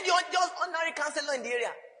 They made you just ordinary counselor in the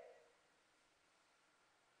area.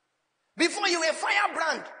 Before you were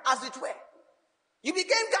firebrand, as it were. You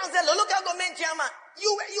became counselor, local government chairman.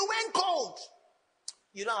 You went cold.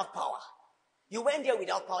 You don't have power. You went there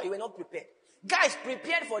without power. You were not prepared. Guys,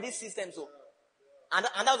 prepared for this system. So, and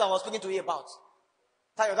that's what I was speaking to you about.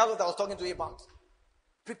 That's what I was talking to you about.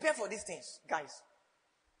 Prepare for these things, guys.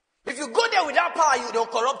 If you go there without power, they'll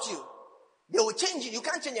corrupt you. They will change you. You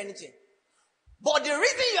can't change anything. But the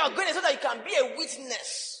reason you are going is so that you can be a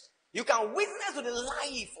witness. You can witness to the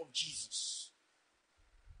life of Jesus.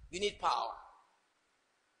 You need power.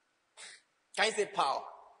 Can you say power?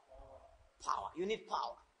 Power. You need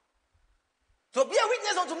power. To be a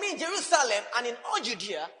witness unto me in Jerusalem and in all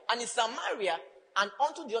Judea and in Samaria and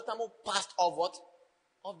unto the uttermost part of what?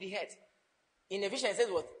 Of the earth. In Ephesians it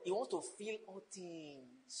says what? He wants to fill all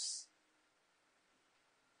things.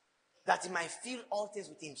 That he might fill all things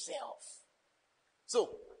with himself. So,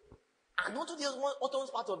 and unto the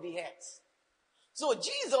uttermost part of the earth. So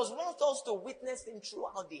Jesus wants us to witness him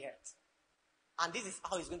throughout the earth. And this is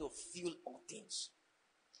how he's going to fill all things.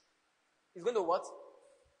 He's going to what?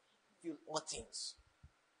 Fill all things.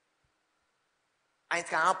 And it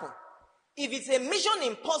can happen. If it's a mission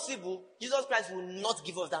impossible, Jesus Christ will not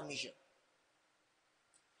give us that mission.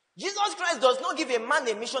 Jesus Christ does not give a man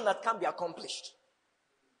a mission that can't be accomplished.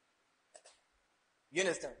 You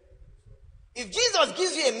understand? If Jesus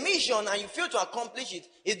gives you a mission and you fail to accomplish it,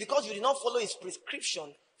 it's because you did not follow his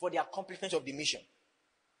prescription for the accomplishment of the mission.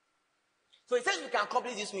 So he says we can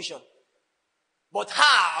accomplish this mission. But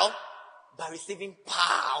how? By receiving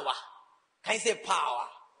power. Can you say power?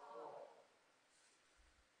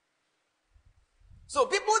 So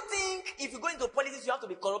people think if you go into politics, you have to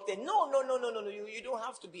be corrupted. No. You don't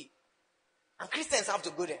have to be. And Christians have to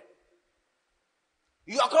go there.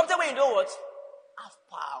 You are corrupted when you don't what? Have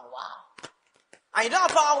power. And you don't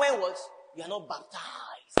have power when what? You are not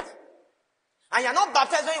baptized. And you are not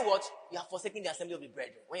baptized when what? You are forsaking the assembly of the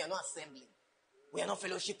brethren. When you are not assembling. When you are not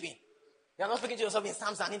fellowshipping. You are not speaking to yourself in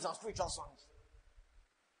psalms and hymns and spiritual songs.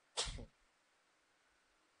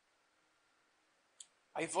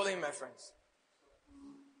 Are you following, my friends?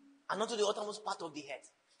 And not to the uttermost part of the head.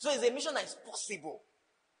 So it's a mission that is possible.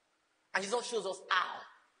 And Jesus shows us how.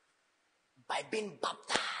 By being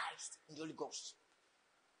baptized in the Holy Ghost.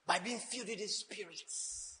 By being filled with the Spirit.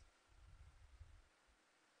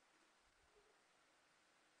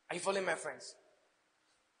 Are you following, my friends?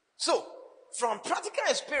 So, from practical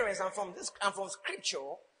experience and from scripture,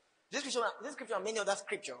 this scripture and many other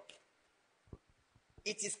scripture,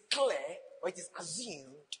 it is clear or it is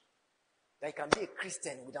assumed that you can be a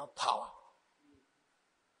Christian without power.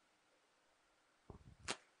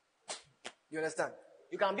 You understand?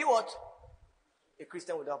 You can be what? A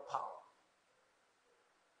Christian without power.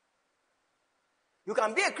 You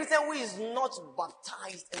can be a Christian who is not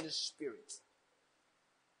baptized in the Spirit.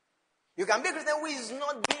 You can be a Christian who is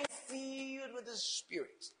not being filled with the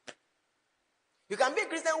Spirit. You can be a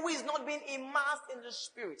Christian who is not being immersed in the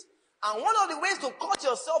Spirit. And one of the ways to cut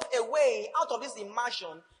yourself away out of this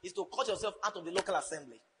immersion is to cut yourself out of the local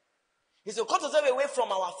assembly. Is to cut yourself away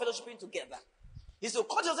from our fellowshipping together. Is to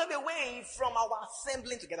cut yourself away from our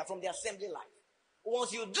assembling together, from the assembly life.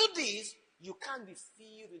 Once you do this, you can't be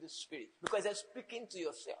filled with the Spirit because they're speaking to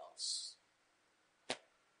yourselves.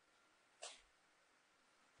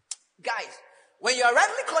 Guys, when you are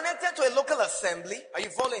rightly connected to a local assembly, are you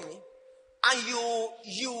following me? And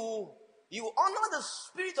you honor the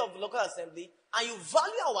spirit of the local assembly and you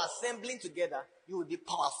value our assembling together, you will be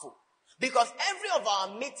powerful. Because every of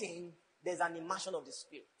our meeting, there's an immersion of the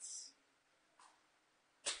Spirit.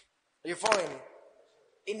 Are you following me?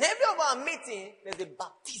 In every of our meeting, there's a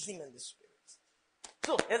baptism in the Spirit.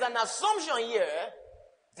 So, there's an assumption here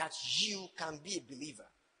that you can be a believer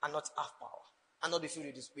and not have power. And not be filled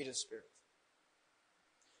with the Spirit.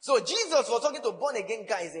 So, Jesus was talking to born again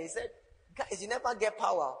guys and he said, guys, you never get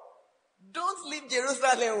power. Don't leave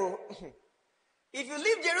Jerusalem. If you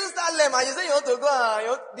leave Jerusalem and you say you want to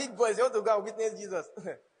go, big boys, you want to go and witness Jesus.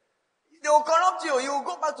 They will corrupt you. You will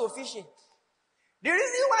go back to fishing. The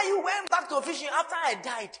reason why you went back to fishing after I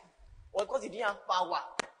died was because you didn't have power.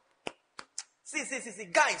 See,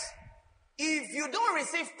 guys. If you don't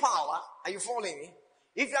receive power, are you following me?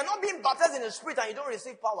 If you are not being baptized in the Spirit and you don't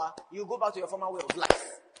receive power, you go back to your former way of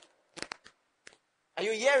life. Are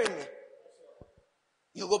you hearing me?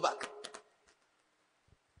 You go back.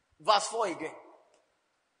 Verse 4 again.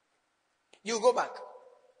 You go back.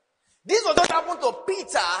 This was what happened to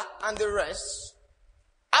Peter and the rest.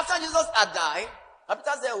 After Jesus had died,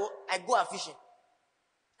 Peter said, "Oh, I go a fishing."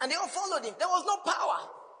 And they all followed him. There was no power.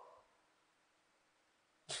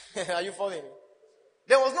 Are you following me?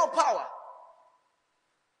 There was no power.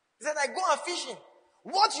 He said, "I go a fishing."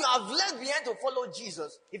 What you have left behind to follow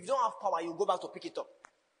Jesus, if you don't have power, you go back to pick it up.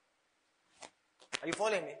 Are you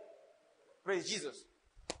following me? Praise Jesus.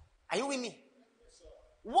 Are you with me?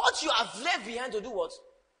 What you have left behind to do what?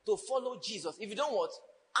 To follow Jesus. If you don't what?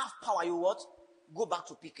 Have power, you what? Go back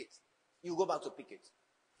to pick it. You go back to pick it.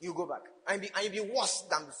 You go back. And you'll be worse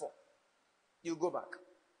than before. You go back.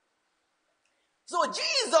 So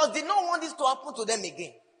Jesus did not want this to happen to them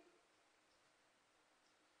again.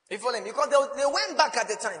 Are you following me? Because they went back at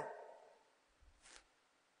the time.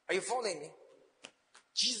 Are you following me?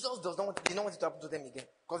 Jesus did not want it to happen to them again.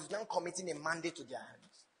 Because he's now committing a mandate to their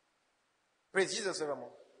hands. Praise Jesus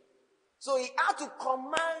evermore. So he had to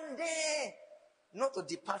command them not to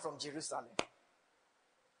depart from Jerusalem.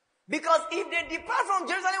 Because if they depart from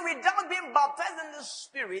Jerusalem without being baptized in the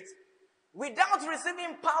Spirit, without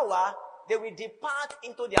receiving power, they will depart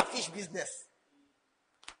into their fish business.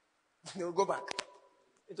 They will go back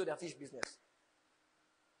into their fish business.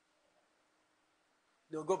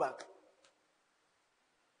 They will go back.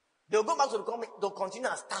 They will go back to continue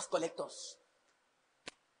as tax collectors.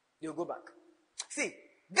 They will go back. See,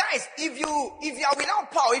 guys, if you are without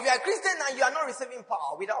power, if you are a Christian and you are not receiving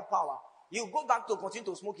power, without power, you go back to continue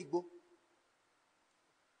to smoke igbo.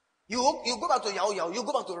 You go back to yao. You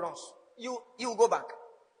go back to runs. You go back.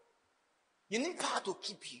 You need power to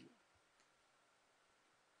keep you.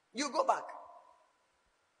 You go back.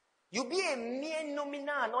 You be a mere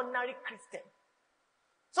nominal and ordinary Christian.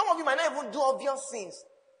 Some of you might not even do obvious sins.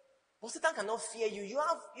 But Satan cannot fear you. You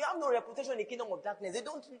have no reputation in the kingdom of darkness.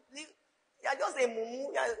 They are just a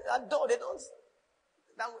mumu. You are a dog.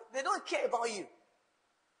 They don't care about you.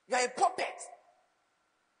 You are a puppet.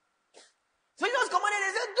 So he just commanded,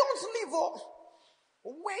 he said, "Don't leave. Oh.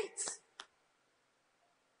 Wait.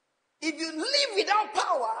 If you live without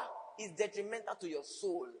power, it's detrimental to your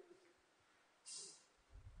soul."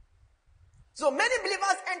 So many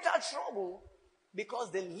believers enter trouble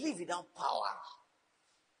because they live without power.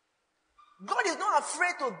 God is not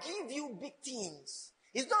afraid to give you big things.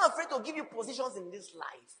 He's not afraid to give you positions in this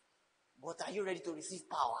life. But are you ready to receive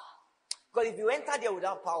power? Because if you enter there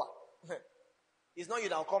without power, it's not you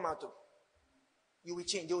that will come out of. You will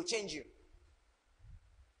change. They will change you.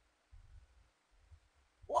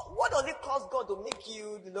 What does it cost God to make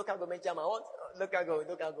you the local government chairman? What local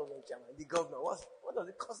government chairman? The governor. What does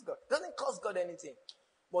it cost God? It doesn't cost God anything.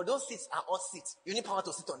 But those seats are hot seats. You need power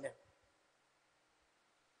to sit on them.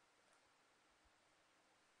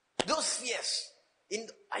 Those fears.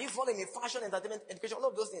 Are you following me? Fashion, entertainment, education, all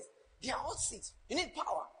of those things. They are hot seats. You need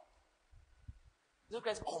power. Jesus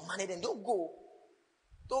Christ commanded them, don't go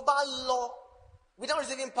to obey law without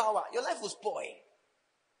receiving power. Your life will spoil.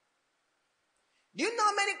 Do you know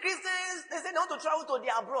how many Christians, they say they want to travel to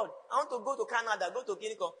the abroad. I want to go to Canada, go to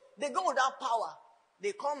Guinea. They go without power.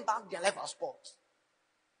 They come back, their life has spoiled.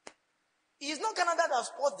 It's not Canada that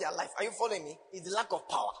spoils their life. Are you following me? It's the lack of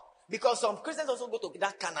power. Because some Christians also go to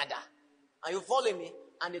that Canada. Are you following me?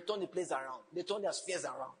 And they turn the place around. They turn their spheres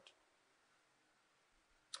around.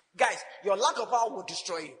 Guys, your lack of power will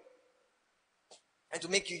destroy you. And to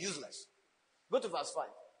make you useless. Go to verse 5.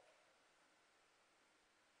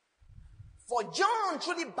 For John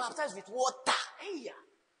truly baptized with water. Hey, yeah.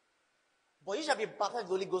 But you shall be baptized with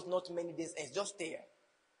the Holy Ghost not many days hence. Just stay here.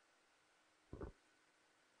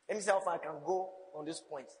 Let me see how far I can go on this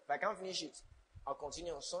point. If I can't finish it, I'll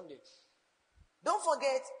continue on Sunday. Don't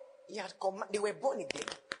forget, they were born again.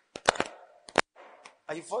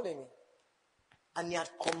 Are you following me? And he had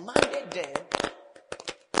commanded them.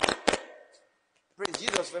 Praise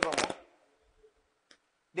Jesus forevermore.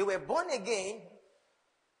 They were born again.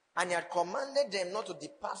 And he had commanded them not to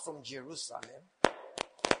depart from Jerusalem.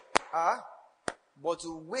 But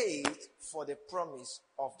to wait for the promise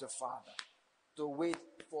of the Father. To wait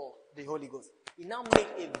for the Holy Ghost. He now made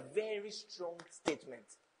a very strong statement.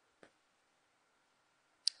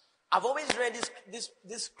 I've always read this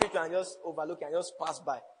scripture and just overlook it and just pass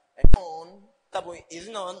by. And on, is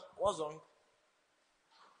it on? What's on?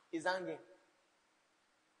 He's hanging.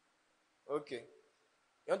 Okay.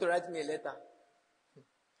 You want to write me a letter?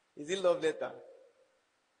 Is it love letter?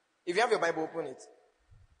 If you have your Bible, open it.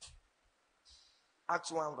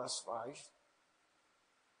 Acts 1 verse 5.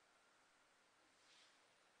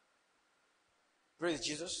 Praise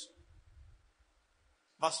Jesus.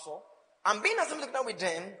 Verse 4. And being assembled together with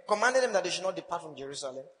them, commanded them that they should not depart from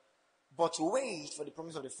Jerusalem, but wait for the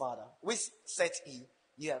promise of the Father, which said he,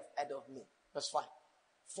 you have heard of me. Verse 5.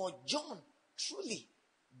 For John truly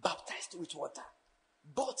baptized with water,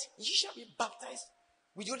 but ye shall be baptized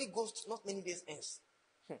with the Holy Ghost not many days hence.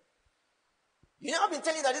 You know, I've been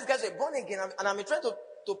telling you that these guys were born again, and I'm trying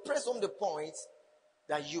to press home the point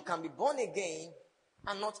that you can be born again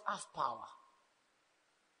and not have power.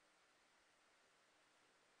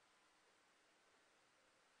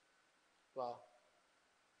 Wow.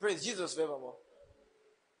 Praise Jesus forevermore.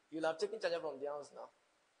 You'll have taken charge from the house now.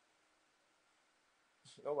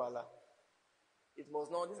 No, voila. It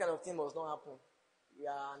must not, this kind of thing must not happen. We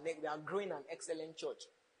are growing an excellent church.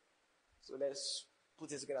 So let's put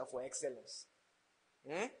this together for excellence.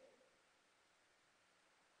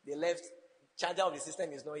 The left charger of the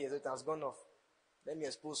system is not here, so it has gone off. Let me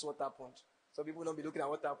expose what happened. So people don't be looking at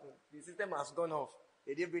what happened. The system has gone off.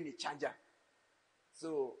 They didn't bring the charger.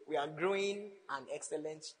 So we are growing an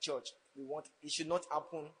excellent church. It should not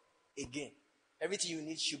happen again. Everything you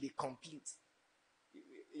need should be complete.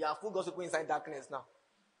 You are full gospel inside darkness now.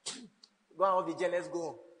 Go on, VJ, let's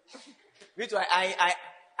go. Which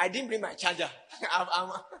I didn't bring my charger.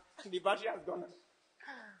 The battery has gone.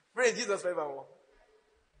 Praise Jesus forevermore.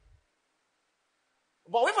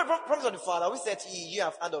 But wait for the promise of the Father, we said, you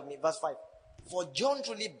have heard of me. Verse 5. For John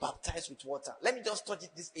truly baptized with water. Let me just study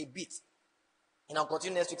this a bit. And I'll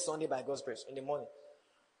continue next week Sunday by God's grace in the morning.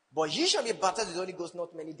 But ye shall be baptized with the Holy Ghost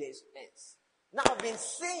not many days hence. Now I've been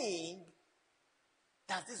saying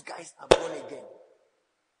that these guys are born again.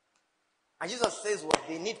 And Jesus says what?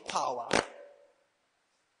 They need power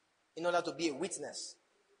in order to be a witness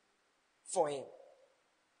for him.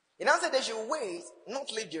 He now said they should wait,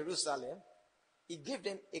 not leave Jerusalem. He gave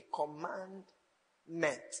them a commandment.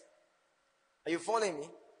 Are you following me?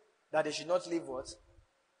 That they should not leave what?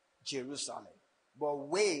 Jerusalem. But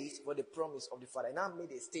wait for the promise of the Father. He now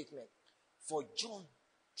made a statement. For John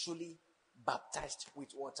truly baptized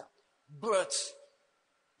with water. But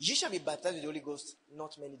you shall be baptized with the Holy Ghost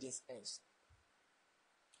not many days hence.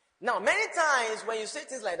 Now, many times when you say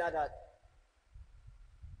things like that,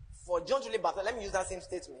 for John truly baptized, let me use that same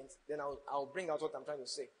statement, then I'll bring out what I'm trying to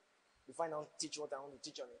say. Before I now teach what I want to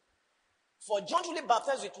teach on it. For John truly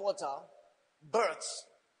baptized with water, but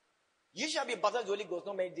you shall be baptized with the Holy Ghost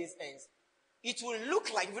not many days hence. It will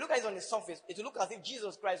look like, if you look at it on the surface, it will look as if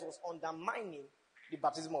Jesus Christ was undermining the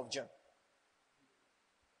baptism of John.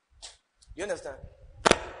 You understand?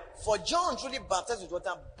 For John truly baptized with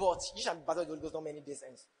water, but you shall be baptized with the Holy Ghost not many days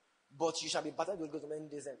hence. But you shall be baptized with the Holy Ghost not many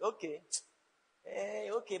days hence. Okay.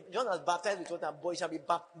 Okay. John has baptized with water, but he shall be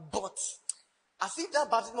baptized. But as if that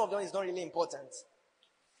baptism of John is not really important.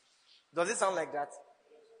 Does it sound like that?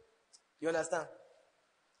 You understand?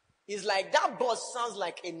 It's like that but sounds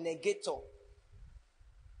like a negator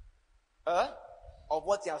of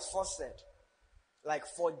what he has first said. Like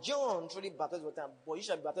for John truly baptized with water, but you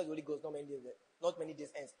shall be baptized with the Holy Ghost not many days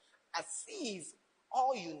hence. As if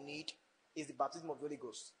all you need is the baptism of the Holy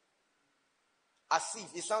Ghost. As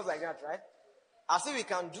if, it sounds like that, right? As if we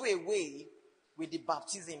can do away with the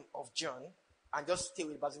baptism of John and just stay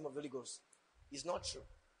with the baptism of the Holy Ghost. It's not true.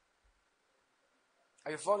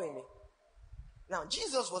 Are you following me? Now,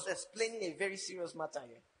 Jesus was explaining a very serious matter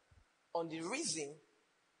here on the reason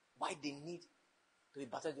why they need to be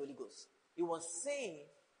baptized with the Holy Ghost. He was saying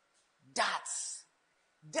that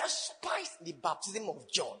despite the baptism of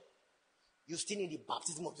John, you still need the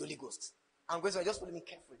baptism of the Holy Ghost. I'm going to just follow me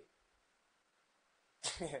carefully.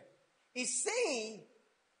 He's saying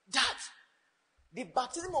that the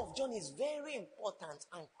baptism of John is very important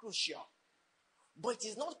and crucial, but it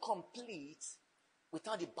is not complete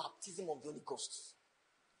without the baptism of the Holy Ghost.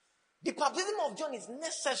 The baptism of John is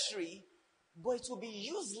necessary, but it will be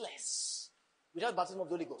useless without the baptism of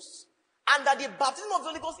the Holy Ghost. And that the baptism of the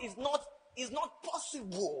Holy Ghost is not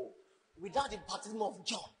possible without the baptism of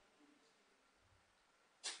John.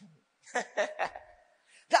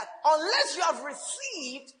 That unless you have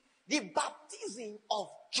received the baptism of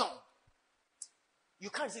John, you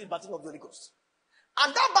can't receive the baptism of the Holy Ghost.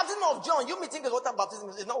 And that baptism of John, you may think is water baptism.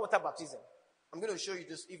 It's not water baptism. I'm going to show you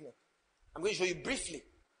this evening. I'm going to show you briefly.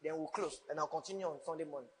 Then we'll close. And I'll continue on Sunday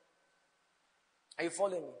morning. Are you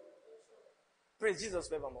following me? Praise Jesus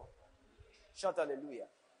forevermore. Shout hallelujah.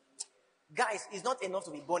 Guys, it's not enough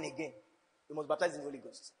to be born again. You must baptize in the Holy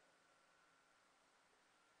Ghost.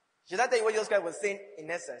 Should I tell you what Jesus Christ was saying in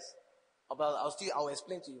essence? About, I'll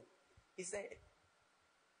explain to you. He said,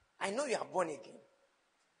 I know you are born again.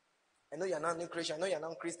 I know you are now new creation. I know you are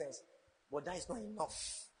now Christians. But that is not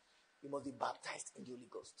enough. You must be baptized in the Holy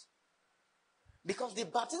Ghost. Because the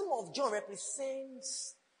baptism of John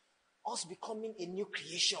represents us becoming a new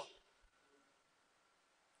creation.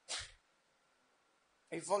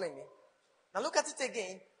 Are you following me? Now look at it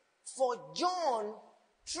again. For John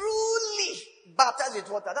truly baptized with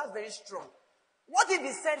water. That's very strong. What if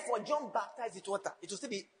he said for John baptized with water? It will still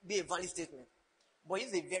be a valid statement. But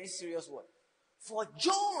it's a very serious word. For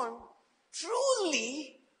John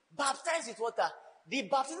truly baptized with water. The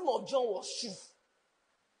baptism of John was true.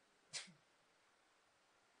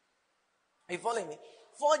 Are you following me?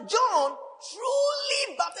 For John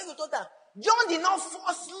truly baptized with water. John did not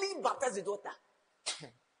falsely baptize with water.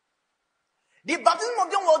 The baptism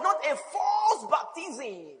of John was not a false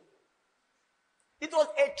baptism. It was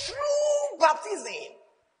a true baptism.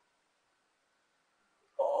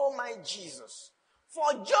 Oh my Jesus.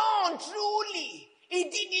 For John truly, he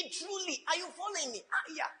did it truly. Are you following me?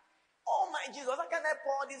 Yeah. Oh my Jesus, how can I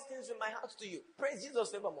pour these things in my heart to you? Praise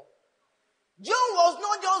Jesus evermore. John was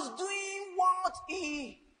not just doing what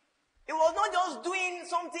he was not just doing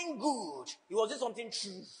something good. He was doing something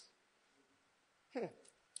true.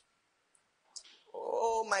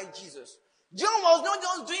 Oh my Jesus. John was not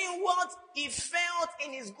just doing what he felt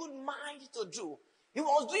in his good mind to do. He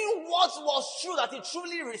was doing what was true that he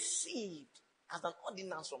truly received as an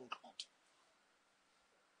ordinance from God.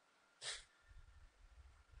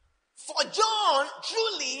 For John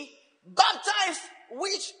truly baptized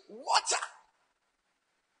with water.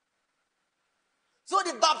 So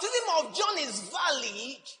the baptism of John is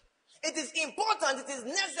valid. It is important. It is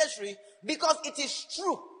necessary because it is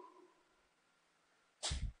true.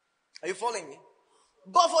 Are you following me?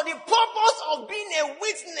 But for the purpose of being a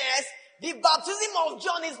witness, the baptism of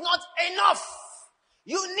John is not enough.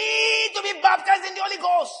 You need to be baptized in the Holy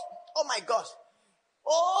Ghost. Oh my God.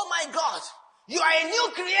 Oh my God. You are a new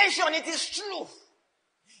creation. It is true.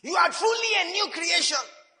 You are truly a new creation.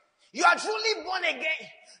 You are truly born again.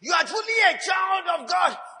 You are truly a child of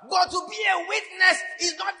God. But to be a witness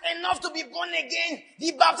is not enough to be born again.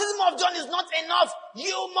 The baptism of John is not enough.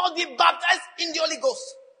 You must be baptized in the Holy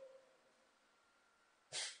Ghost.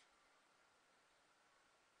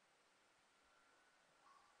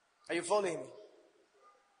 Are you following me?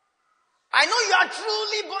 I know you are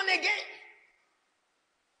truly born again.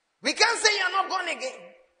 We can't say you are not born again.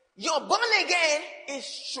 Your born again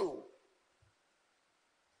is true.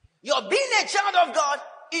 Your being a child of God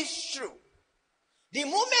is true. The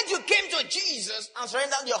moment you came to Jesus and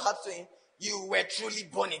surrendered your heart to him, you were truly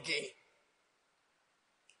born again.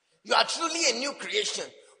 You are truly a new creation.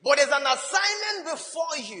 But there's an assignment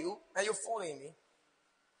before you, and you're following me,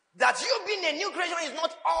 that you being a new creation is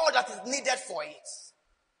not all that is needed for it.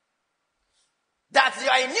 That you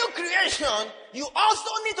are a new creation, you also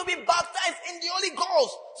need to be baptized in the Holy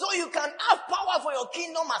Ghost so you can have power for your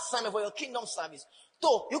kingdom assignment, for your kingdom service.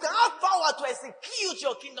 So you can have power to execute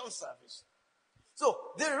your kingdom service. So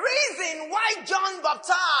the reason why John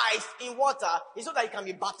baptized in water is so that you can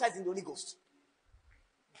be baptized in the Holy Ghost.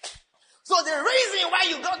 So the reason why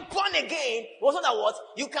you got born again was so that what?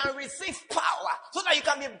 You can receive power. So that you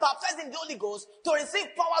can be baptized in the Holy Ghost to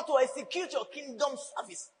receive power to execute your kingdom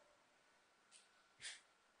service.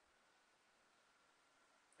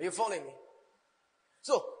 Are you following me?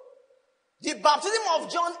 So, the baptism of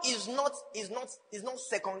John is not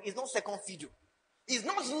second fiddle. It's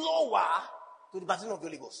not lower to the baptism of the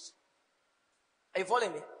Holy Ghost. Are you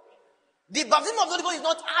following me? The baptism of the Holy Ghost is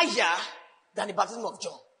not higher than the baptism of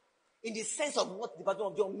John. In the sense of what the baptism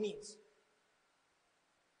of John means.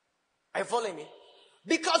 Are you following me?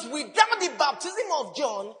 Because without the baptism of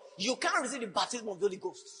John, you can't receive the baptism of the Holy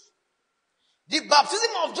Ghost. The baptism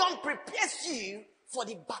of John prepares you for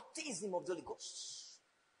the baptism of the Holy Ghost.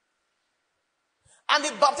 And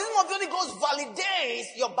the baptism of the Holy Ghost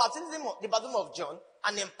validates your baptism, the baptism of John,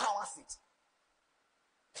 and empowers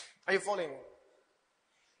it. Are you following me?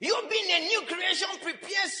 You being a new creation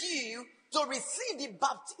prepares you to receive the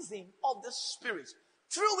baptism of the Spirit,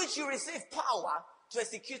 through which you receive power to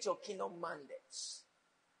execute your kingdom mandates.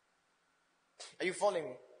 Are you following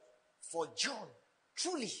me? For John,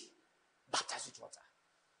 truly baptized with water.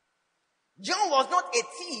 John was not a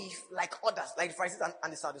thief like others, like the Pharisees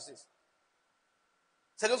and the Sadducees.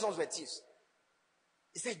 So those ones were thieves.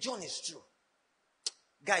 He said, John is true.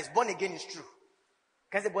 Guys, born again is true.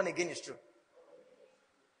 Can I say born again is true?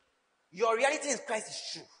 Your reality in Christ is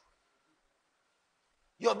true.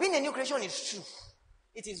 Your being a new creation is true.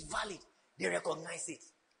 It is valid. They recognize it.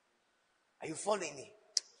 Are you following me?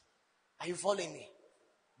 Are you following me?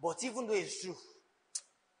 But even though it's true,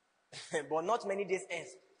 but not many days hence,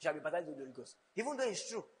 you shall be baptized with the Holy Ghost. Even though it's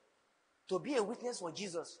true, to be a witness for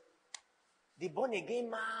Jesus, the born again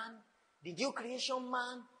man, the new creation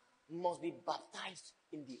man, must be baptized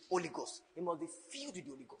in the Holy Ghost. He must be filled with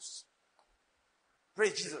the Holy Ghost.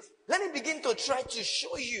 Praise Jesus. Let me begin to try to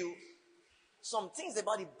show you some things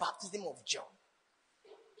about the baptism of John.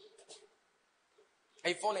 Are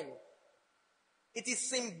you following me? It is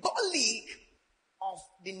symbolic of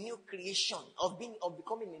the new creation, of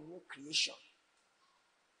becoming a new creation.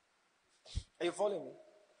 Are you following me?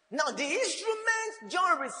 Now, the instruments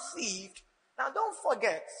John received, now don't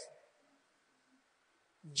forget,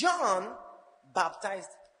 John baptized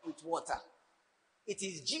with water. It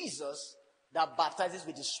is Jesus that baptizes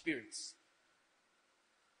with the Spirit.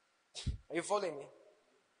 Are you following me?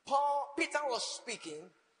 Peter was speaking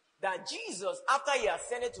that Jesus, after he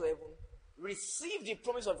ascended to heaven, received the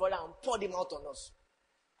promise of God and poured him out on us.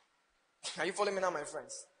 Are you following me now, my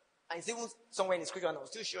friends? And it's even somewhere in the scripture, and I'll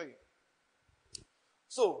still show you.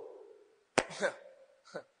 So,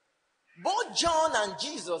 both John and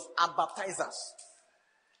Jesus are baptizers.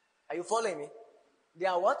 Are you following me? They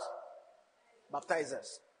are what? Baptizers.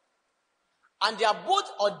 And they are both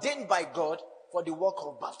ordained by God for the work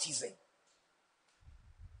of baptism.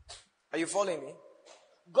 Are you following me?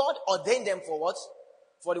 God ordained them for what?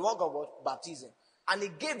 For the work of what? Baptism. And he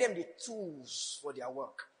gave them the tools for their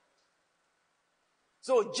work.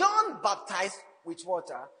 So John baptized with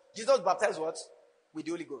water. Jesus baptized what? With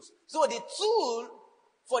the Holy Ghost. So the tool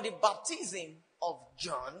for the baptism of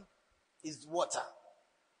John is water.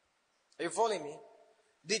 Are you following me?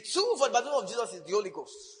 The tool for the baptism of Jesus is the Holy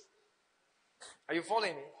Ghost. Are you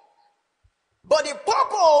following me? But the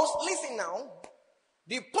purpose, listen now,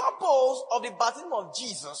 the purpose of the baptism of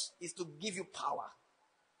Jesus is to give you power.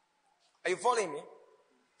 Are you following me?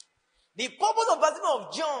 The purpose of the baptism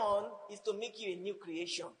of John is to make you a new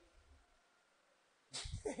creation.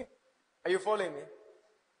 Are you following me?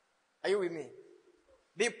 Are you with me?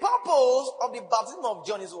 The purpose of the baptism of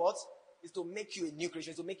John is what? Is to make you a new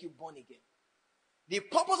creation, to make you born again. The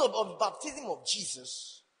purpose of the baptism of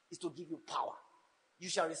Jesus is to give you power. You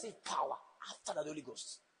shall receive power after the Holy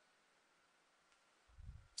Ghost.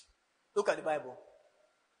 Look at the Bible.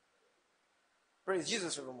 Praise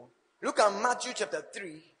Jesus forevermore. Look at Matthew chapter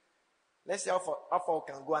 3. Let's see how far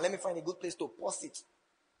we can go. And let me find a good place to pause it.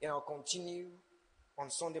 And I'll continue on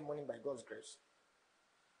Sunday morning by God's grace.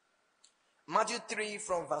 Matthew 3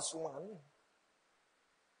 from verse 1.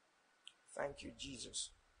 Thank you, Jesus.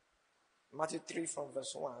 Matthew 3 from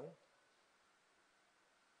verse 1.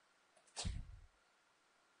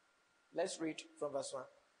 Let's read from verse 1.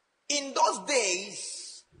 In those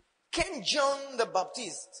days came John the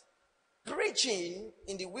Baptist preaching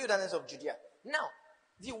in the wilderness of Judea. Now,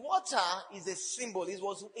 the water is a symbol. It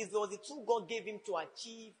was the tool God gave him to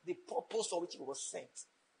achieve the purpose for which he was sent.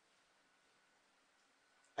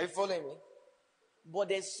 Are you following me? But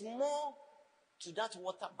there's more to that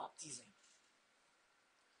water baptism.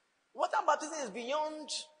 Water baptism is beyond,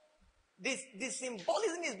 the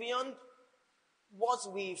symbolism is beyond what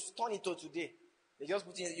we've turned it to today. They just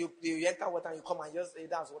put in, you enter water and you come and just say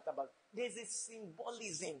that's water baptism. There's a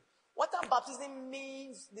symbolism. Water baptism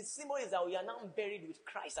means, the symbol is that we are now buried with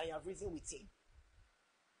Christ and you have risen with him.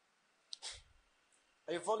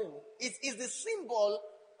 Are you following me? It is the symbol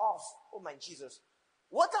of, oh my Jesus.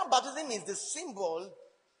 Water baptism is the symbol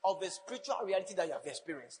of a spiritual reality that you have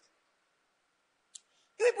experienced.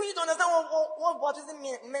 People need to understand what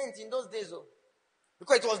baptism meant in those days, though.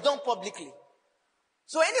 Because it was done publicly.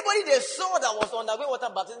 So anybody they saw that was undergoing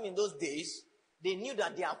water baptism in those days, they knew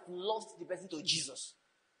that they have lost the person to Jesus.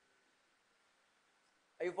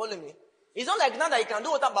 Are you following me? It's not like now that you can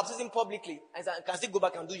do water baptism publicly and you can still go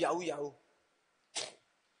back and do yahoo.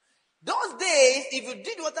 Those days, if you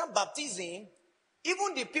did water baptism,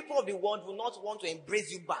 even the people of the world will not want to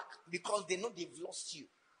embrace you back because they know they've lost you.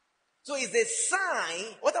 So it's a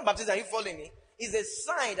sign, water baptism, are you following me? It's a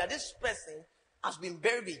sign that this person has been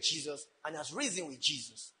buried with Jesus and has risen with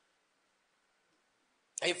Jesus.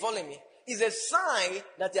 Are you following me? It's a sign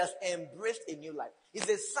that he has embraced a new life. It's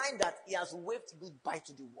a sign that he has waved goodbye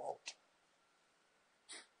to the world.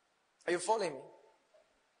 Are you following me?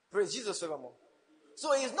 Praise Jesus forevermore.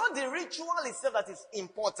 So it's not the ritual itself that is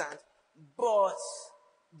important, but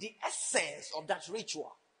the essence of that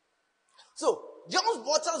ritual. So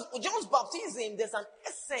John's baptism, there's an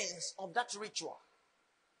essence of that ritual.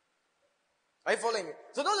 Are you following me?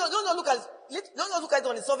 So don't look at it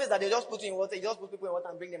on the surface that they just put in water, you just put people in water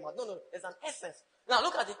and bring them out. No, there's an essence. Now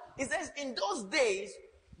look at it. It says in those days,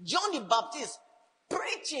 John the Baptist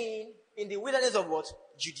preaching in the wilderness of what?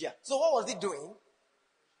 Judea. So what was he doing?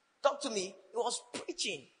 Talk to me. He was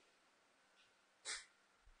preaching.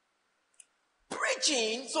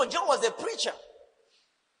 Preaching. So John was a preacher.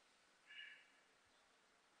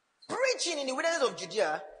 Preaching in the wilderness of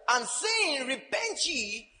Judea and saying, repent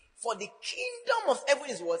ye, for the kingdom of heaven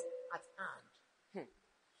is what? At hand.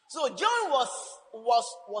 So John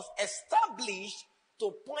was established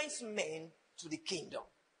to point men to the kingdom.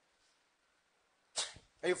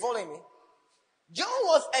 Are you following me? John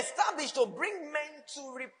was established to bring men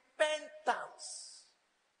to repentance.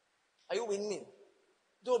 Are you with me?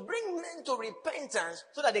 To bring men to repentance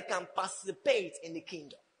so that they can participate in the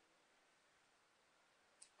kingdom.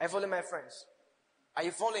 Are you following my friends? Are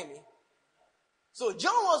you following me? So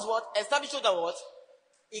John was what? Established so that what?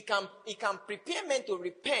 He can prepare men to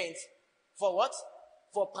repent for what?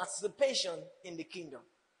 For participation in the kingdom.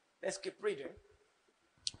 Let's keep reading.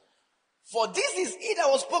 For this is it that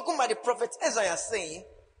was spoken by the prophet Isaiah, saying,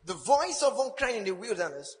 the voice of one crying in the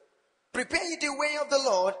wilderness, prepare ye the way of the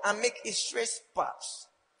Lord, and make his straight paths.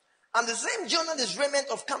 And the same John had his raiment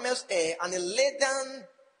of camel's hair, and a leathern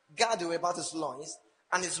girdle about his loins,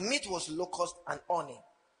 and his meat was locust and honey.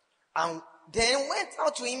 And then went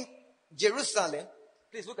out to him Jerusalem.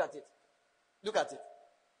 Please look at it. Look at it.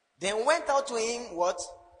 Then went out to him what?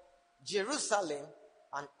 Jerusalem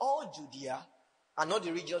and all Judea and all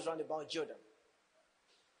the regions round about Jordan.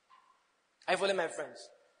 Are you following my friends?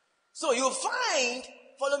 So you find,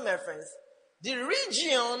 follow my friends, the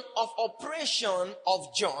region of operation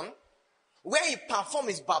of John, where he performed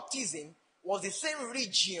his baptism, was the same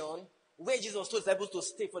region where Jesus told his disciples to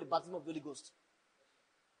stay for the baptism of the Holy Ghost.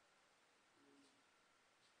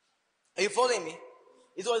 Are you following me?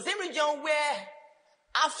 It was the same region where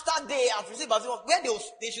after they have received baptism, where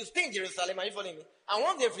they should stay in Jerusalem. Are you following me? And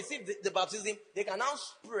once they've received the baptism, they can now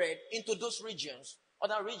spread into those regions,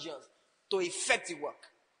 other regions, to effect the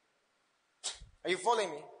work. Are you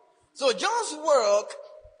following me? So John's work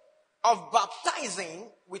of baptizing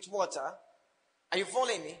with water, are you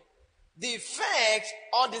following me? The effect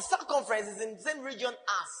or the circumference is in the same region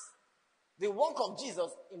as the work of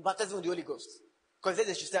Jesus in baptizing with the Holy Ghost. Because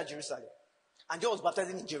they should stay at Jerusalem. And John was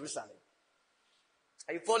baptizing in Jerusalem.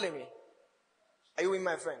 Are you following me? Are you with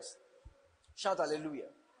my friends? Shout hallelujah.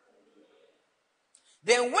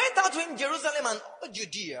 Then went out to him Jerusalem and all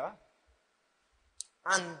Judea.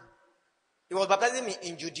 And he was baptizing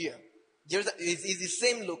in Judea. Jerusalem is the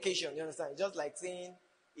same location, you understand? Just like saying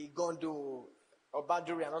Igondo or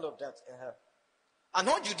Baduri and all of that. And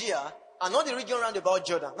all Judea and all the region round about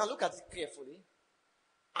Jordan. Now look at it carefully.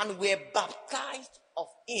 And were baptized of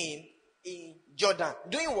him in Jordan.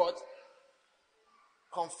 Doing what?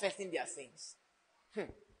 Confessing their sins.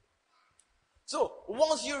 So,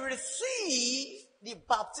 once you receive the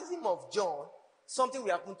baptism of John, something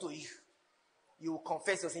will happen to you. You will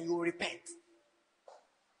confess your sin. You will repent.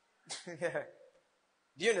 Do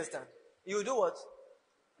you understand? You will do what?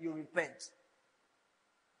 You repent.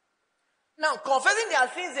 Now, confessing their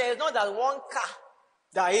sins is not that one car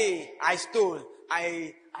that, hey, I stole,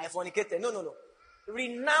 I fornicated. No.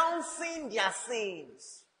 Renouncing their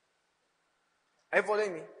sins. Are you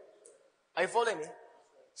following me? Are you following me?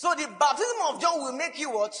 So the baptism of John will make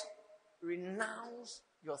you what? Renounce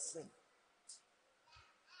your sin.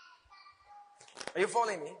 Are you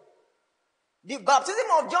following me? The baptism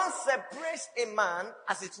of John separates a man,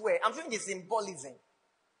 as it were. I'm showing the symbolism.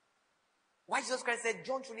 Why Jesus Christ said,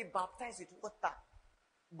 John truly baptized with water,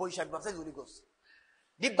 but you shall be baptized with the Holy Ghost.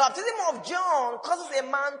 The baptism of John causes a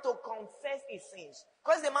man to confess his sins,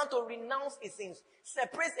 causes a man to renounce his sins,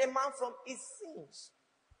 separates a man from his sins.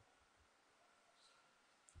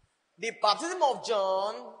 The baptism of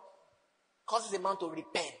John causes a man to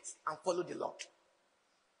repent and follow the Lord.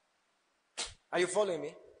 Are you following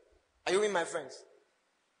me? Are you with my friends?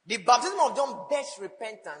 The baptism of John bears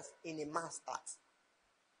repentance in a man's heart.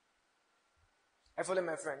 Are you following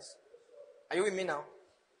my friends? Are you with me now?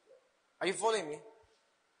 Are you following me?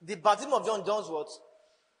 The baptism of John does what?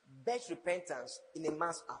 Bears repentance in a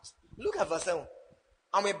man's heart. Look at verse 7.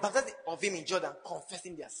 And we baptized of him in Jordan,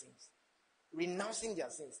 confessing their sins, renouncing their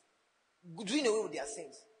sins, doing away with their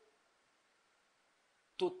sins,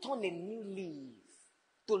 to turn a new leaf,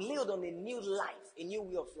 to lay on a new life, a new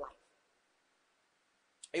way of life.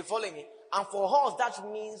 Are you following me? And for us,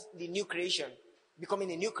 that means the new creation,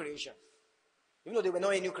 becoming a new creation. Even though they were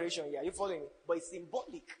not a new creation yet, are you following me? But it's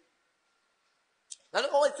symbolic. Now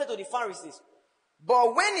look what it said to the Pharisees.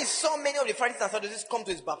 But when he saw many of the Pharisees and Sadducees come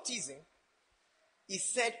to his baptism, he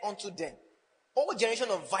said unto them, O generation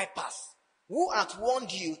of vipers, who hath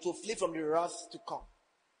warned you to flee from the wrath to come?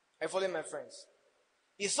 Are you following my friends?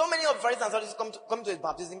 He saw many of the Pharisees and Sadducees come to his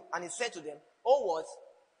baptism, and he said to them, "Oh, what?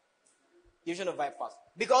 Generation of vipers."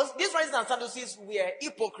 Because these Pharisees and Sadducees were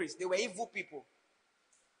hypocrites. They were evil people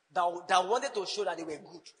that wanted to show that they were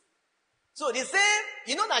good. So they say,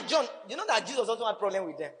 that Jesus also had problem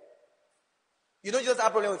with them. Jesus had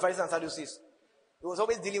problem with Pharisees and Sadducees. He was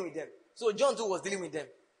always dealing with them. So John too was dealing with them.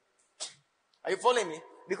 Are you following me?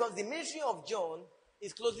 Because the ministry of John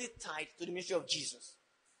is closely tied to the ministry of Jesus.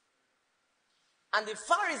 And the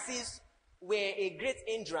Pharisees were a great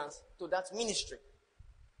hindrance to that ministry.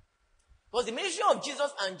 Because the ministry of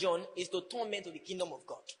Jesus and John is to turn men to the kingdom of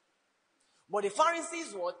God. But the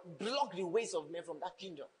Pharisees block the ways of men from that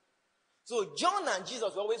kingdom. So John and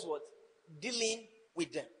Jesus were always dealing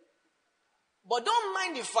with them. But don't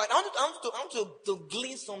mind the fact, I want to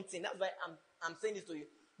glean something. That's why I'm saying this to you.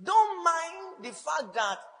 Don't mind the fact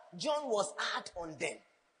that John was hard on them.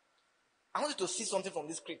 I want you to see something from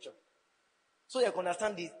this scripture. So you can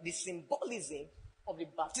understand the symbolism of the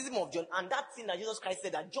baptism of John. And that thing that Jesus Christ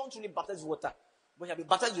said, that John truly baptized with water, but shall be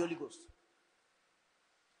baptized with the Holy Ghost.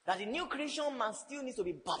 That the new creation man still needs to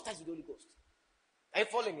be baptized with the Holy Ghost. Are you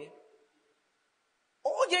following me?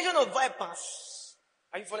 All generation of vipers.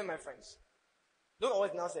 Are you following my friends? Look at what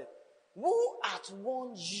it now said. Who hath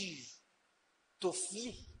warned you to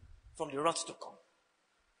flee from the wrath to come?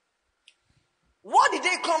 What did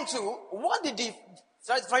they come to? What did the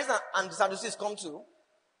Pharisees and the Sadducees come to?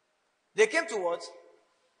 They came to what?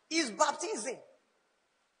 His baptism.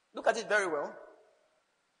 Look at it very well.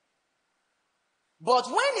 But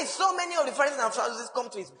when he saw many of the Pharisees and Sadducees come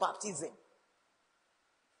to his baptism,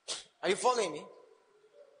 are you following me?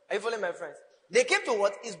 Are you following my friends? They came to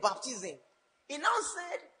what? His baptism. He now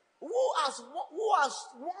said, who has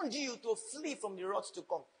warned you to flee from the wrath to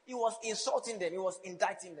come? He was insulting them. He was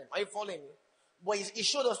indicting them. Are you following me? But he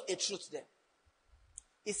showed us a truth there.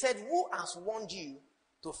 He said, who has warned you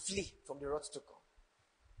to flee from the wrath to come?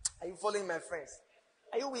 Are you following my friends?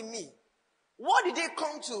 Are you with me? What did they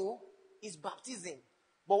come to? His baptism.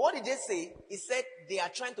 But what did they say? He said they are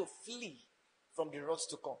trying to flee from the wrath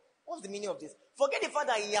to come. What's the meaning of this? Forget the fact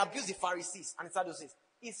that he abused the Pharisees and the Sadducees.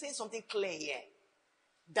 He's saying something clear here.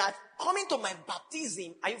 That coming to my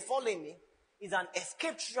baptism, are you following me, is an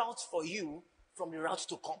escape route for you from the wrath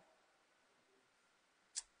to come.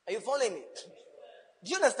 Are you following me?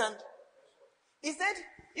 Do you understand? He said,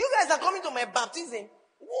 you guys are coming to my baptism.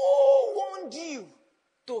 Who warned you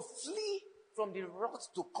to flee from the wrath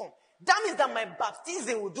to come? That means that my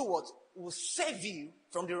baptism will do what? Will save you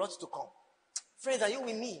from the wrath to come. Friends, are you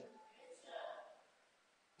with me?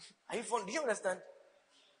 Are you following? Do you understand?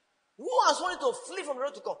 Who has wanted to flee from the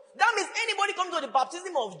wrath to come? That means anybody coming to the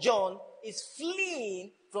baptism of John is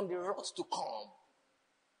fleeing from the wrath to come.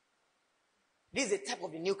 This is a type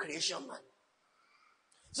of the new creation, man.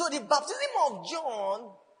 So the baptism of John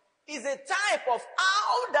is a type of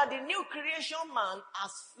how that the new creation man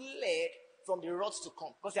has fled from the wrath to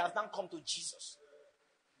come. Because he has now come to Jesus.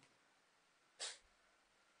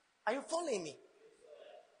 Are you following me?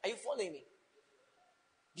 Are you following me?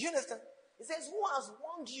 Do you understand? It says, who has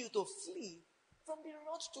warned you to flee from the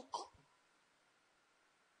wrath to come?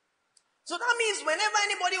 So that means whenever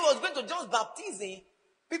anybody was going to John's baptism,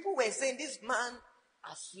 people were saying, this man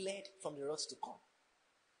has fled from the wrath to come.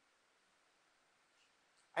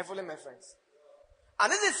 I follow my friends.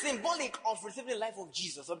 And this is symbolic of receiving the life of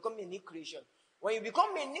Jesus or becoming a new creation. When you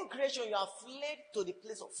become a new creation, you are fled to the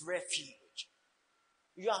place of refuge.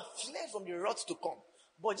 You are fled from the wrath to come.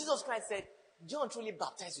 But Jesus Christ said, John truly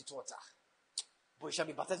baptized with water, but you shall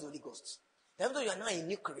be baptized with the Holy Ghost. Even though you are now a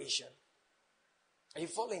new creation, are you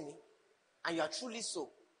following me? And you are truly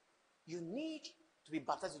so, you need to be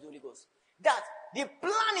baptized with the Holy Ghost. That the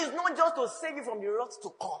plan is not just to save you from the wrath to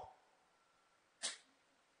come.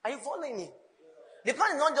 Are you following me? The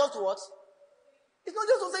plan is not just what? It's not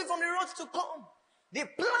just to save you from the wrath to come. The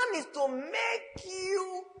plan is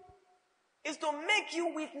to make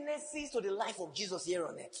you witnesses to the life of Jesus here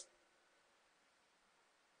on earth.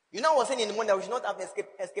 You know what I was saying in the morning, that we should not have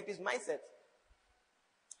escapist mindset.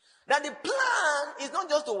 That the plan is not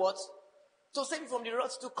just to what? To save you from the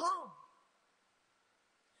wrath to come.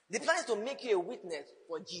 The plan is to make you a witness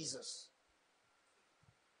for Jesus.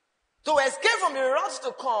 To escape from the wrath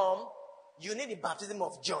to come, you need the baptism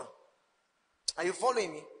of John. Are you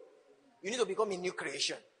following me? You need to become a new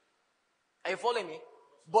creation. Are you following me?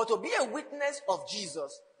 But to be a witness of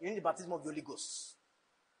Jesus, you need the baptism of the Holy Ghost.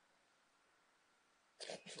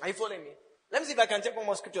 Are you following me? Let me see if I can take one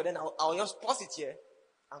more scripture, then I'll just pause it here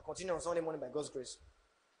and continue on Sunday morning by God's grace.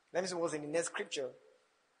 Let me see what's in the next scripture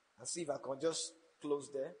and see if I can just close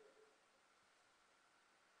there.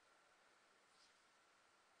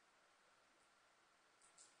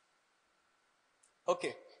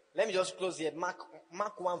 Okay. Let me just close here. Mark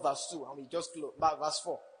 1 verse 2. And we just close. Verse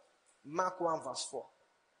 4. Mark 1 verse 4.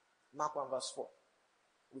 Mark 1 verse 4.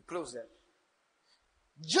 We close there.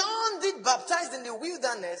 John did baptize in the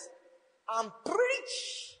wilderness and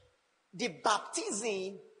preach the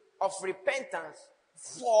baptism of repentance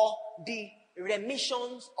for the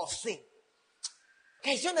remissions of sin.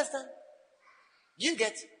 Okay, do you understand? You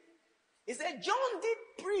get? He said John did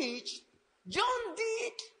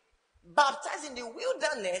baptize in the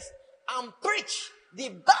wilderness and preach the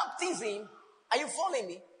baptism. Are you following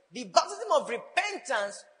me? The baptism of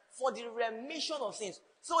repentance for the remission of sins.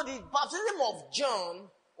 So the baptism of John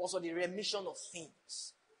was for the remission of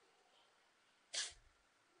sins.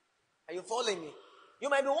 Are you following me? You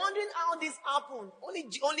might be wondering how this happened.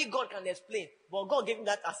 Only God can explain. But God gave him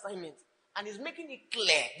that assignment. And he's making it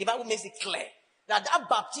clear. The Bible makes it clear that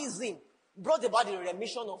baptism brought about the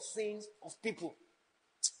remission of sins of people.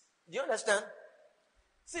 Do you understand?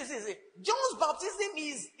 See. John's baptism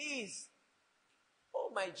is,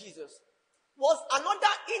 oh my Jesus, was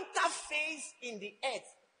another interface in the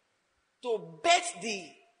earth to bet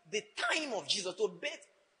the time of Jesus, to bet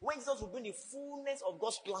when Jesus will bring the fullness of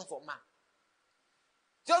God's plan for man.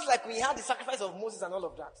 Just like we had the sacrifice of Moses and all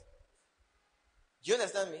of that. Do you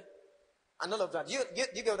understand me? And all of that. Do you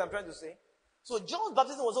get what I'm trying to say? So John's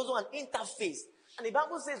baptism was also an interface. And the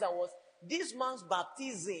Bible says that was this man's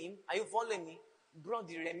baptism, are you following me, brought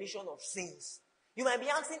the remission of sins. You might be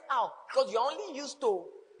asking how, because you're only used to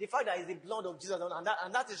the fact that it's the blood of Jesus,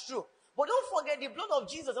 and that is true. But don't forget, the blood of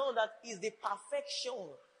Jesus, all that is the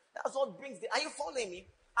perfection. That's what brings are you following me?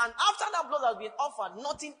 And after that blood has been offered,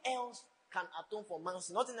 nothing else can atone for man's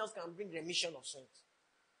sin. Nothing else can bring remission of sins.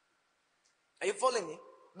 Are you following me?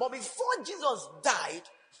 But before Jesus died,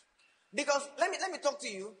 because let me talk to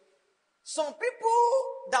you. Some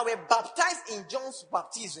people that were baptized in John's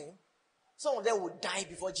baptism, some of them would die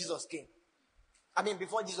before Jesus came.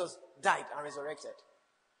 Before Jesus died and resurrected.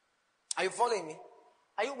 Are you following me?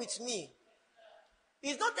 Are you with me?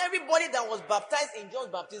 It's not everybody that was baptized in John's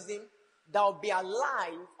baptism that will be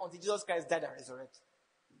alive until Jesus Christ died and resurrected.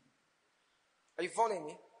 Are you following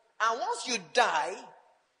me? And once you die,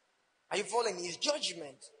 are you following me? It's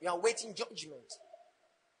judgment. You are waiting judgment.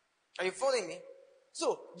 Are you following me?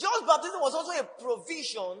 So, John's baptism was also a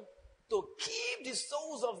provision to keep the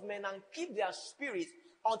souls of men and keep their spirit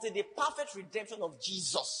until the perfect redemption of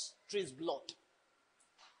Jesus through his blood.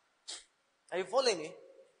 Are you following me?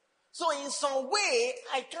 So in some way,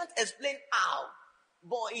 I can't explain how,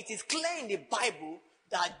 but it is clear in the Bible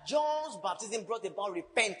that John's baptism brought about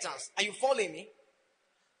repentance. Are you following me?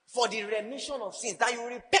 For the remission of sins. That you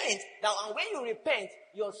repent, and when you repent,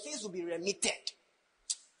 your sins will be remitted.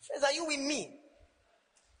 Friends, are you with me?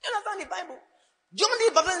 You understand the Bible? John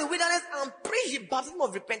did baptism in the wilderness and preached the baptism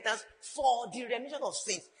of repentance for the remission of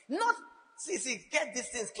sins. Not, see, get these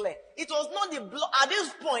things clear. It was not the blood, at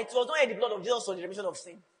this point, it was not the blood of Jesus for the remission of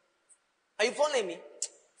sin. Are you following me?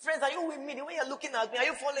 Friends, are you with me? The way you're looking at me, are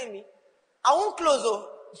you following me? I won't close though.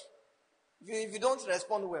 If you don't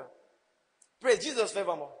respond well. Praise Jesus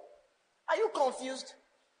forevermore. Are you confused?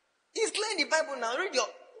 It's clear in the Bible now.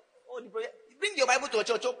 Bring your Bible to a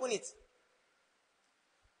church, open it.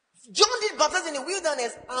 John did baptize in the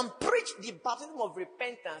wilderness and preached the baptism of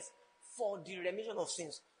repentance for the remission of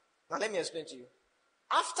sins. Now let me explain to you.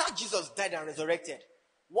 After Jesus died and resurrected,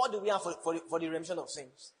 what do we have for the remission of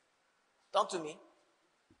sins? Talk to me.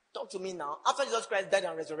 Talk to me now. After Jesus Christ died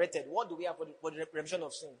and resurrected, what do we have for the remission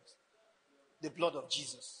of sins? The blood of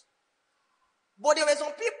Jesus. But there were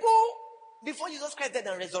some people before Jesus Christ died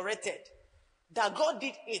and resurrected that God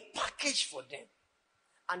did a package for them.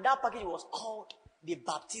 And that package was called the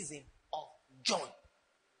baptism of John.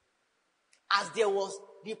 As there was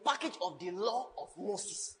the package of the law of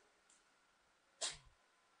Moses.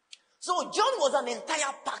 So John was an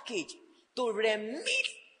entire package to remit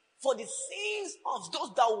for the sins of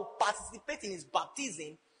those that will participate in his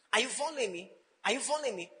baptism. Are you following me? Are you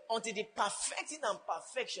following me? Until the perfecting and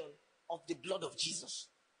perfection of the blood of Jesus.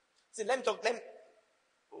 See,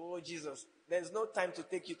 oh Jesus, there's no time to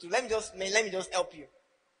take you to. Let me just help you.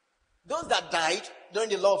 Those that died during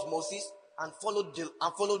the law of Moses and followed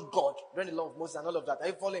God during the law of Moses and all of that. Are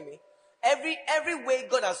you following me? Every way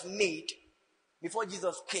God has made before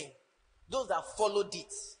Jesus came, those that followed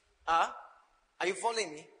it, are you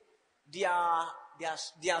following me?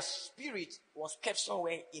 Their spirit was kept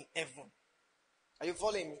somewhere in heaven. Are you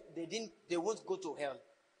following me? They won't go to hell.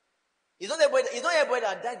 It's not everybody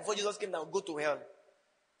that died before Jesus came that will go to hell.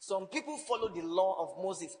 Some people followed the law of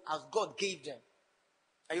Moses as God gave them.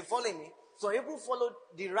 Are you following me? Some people followed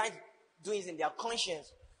the right doings in their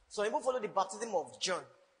conscience. Some people followed the baptism of John.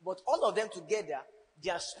 But all of them together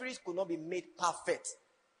their spirits could not be made perfect.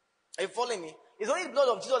 Are you following me? It's only the blood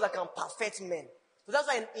of Jesus that can perfect men. So that's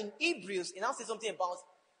why in Hebrews, it now says something about,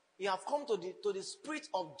 you have come to the spirit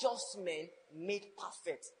of just men made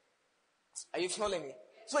perfect. Are you following me?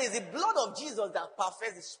 So it's the blood of Jesus that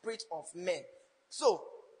perfects the spirit of men. So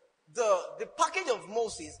the package of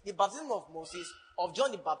Moses, the baptism of Moses, of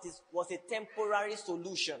John the Baptist, was a temporary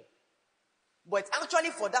solution. But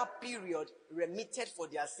actually for that period, remitted for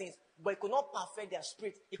their sins. But it could not perfect their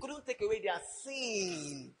spirit. It couldn't take away their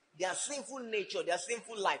sin, their sinful nature, their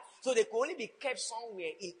sinful life. So they could only be kept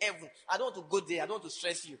somewhere in heaven. I don't want to go there. I don't want to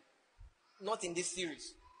stress you. Not in this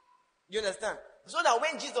series. You understand? So that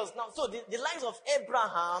when Jesus now, so the lives of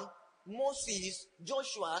Abraham, Moses,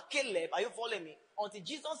 Joshua, Caleb, are you following me? Until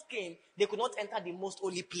Jesus came, they could not enter the most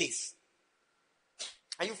holy place.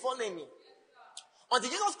 Are you following me? Until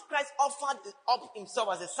Jesus Christ offered up himself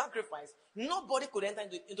as a sacrifice, nobody could enter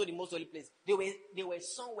into the most holy place. They were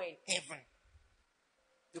somewhere in heaven.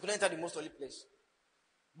 They could enter the most holy place.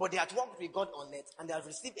 But they had walked with God on earth, and they have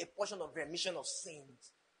received a portion of remission of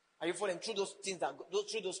sins. Are you following? Through those things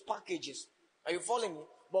through those packages. Are you following me?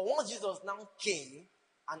 But once Jesus now came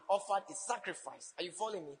and offered a sacrifice, are you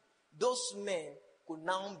following me? Those men could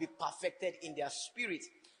now be perfected in their spirit.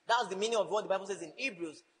 That's the meaning of what the Bible says in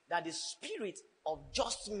Hebrews, that the spirit of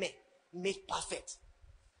just men made perfect.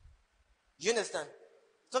 Do you understand?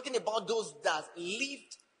 Talking about those that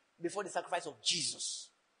lived before the sacrifice of Jesus.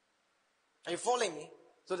 Are you following me?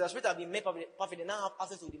 So their spirit have been made perfect. They now have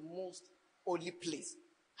access to the most holy place.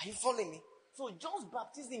 Are you following me? So John's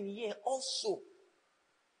baptism here also,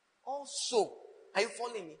 are you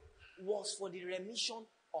following me? Was for the remission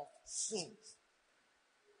of sins.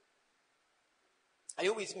 Are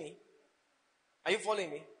you with me? Are you following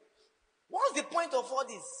me? What's the point of all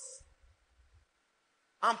this?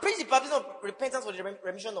 I'm preaching the baptism of repentance for the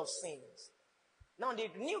remission of sins. Now the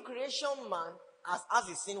new creation man has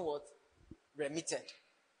his sin what? Remitted.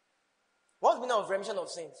 What's the meaning of remission of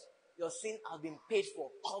sins? Your sin has been paid for,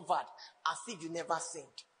 covered, as if you never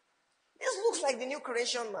sinned. This looks like the new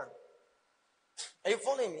creation man. Are you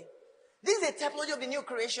following me? This is a typology of the new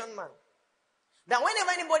creation man. That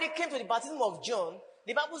whenever anybody came to the baptism of John,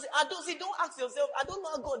 the Bible says, don't ask yourself, I don't know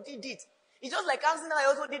how God did it. It's just like asking how he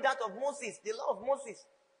also did that of Moses, the law of Moses.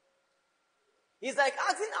 It's like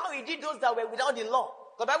asking how he did those that were without the law.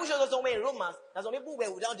 The Bible shows us somewhere in Romans that some people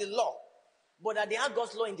were without the law. But that they had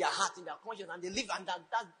God's law in their heart, in their conscience, and they live, and that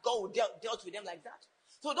God would dealt with them like that.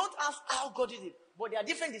 So don't ask how God did it. But there are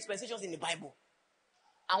different dispensations in the Bible.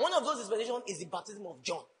 And one of those dispensations is the baptism of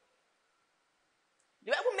John.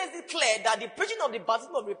 The Bible makes it clear that the preaching of the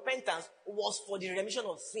baptism of repentance was for the remission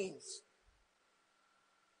of sins.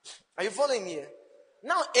 Are you following me here?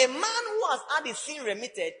 Now, a man who has had his sin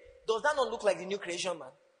remitted, does that not look like the new creation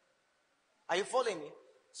man? Are you following me?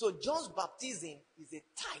 So John's baptism is a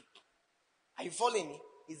type. Are you following me?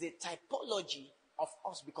 Is a typology of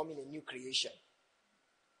us becoming a new creation.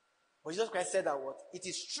 But Jesus Christ said that what? It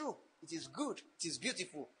is true, it is good, it is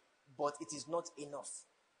beautiful, but it is not enough.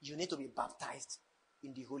 You need to be baptized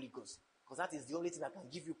in the Holy Ghost. Because that is the only thing that can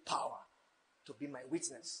give you power to be my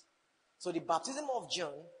witness. So the baptism of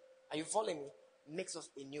John, are you following me? Makes us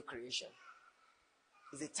a new creation.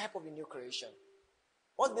 It's a type of a new creation.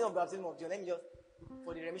 What's the meaning of baptism of John? Let me just,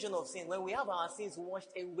 for the remission of sin, when we have our sins washed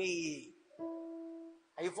away.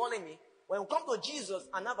 Are you following me? When we come to Jesus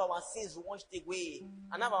and have our sins washed away,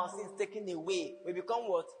 and have our sins taken away, we become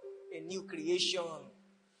what? A new creation.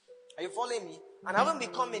 Are you following me? And having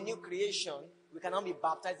become a new creation, we can now be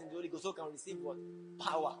baptized in the Holy Ghost, so we can receive what?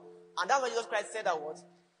 Power. And that's why Jesus Christ said that what?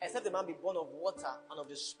 Except a man be born of water and of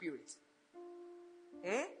the Spirit.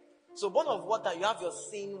 So born of water, you have your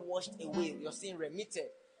sin washed away, your sin remitted.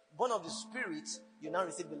 Born of the Spirit, you now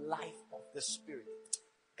receive the life of the Spirit.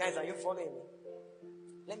 Guys, are you following me?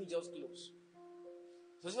 Let me just close.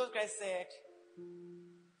 So Jesus Christ said,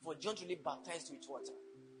 for John to be baptized with water,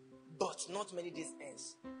 but not many days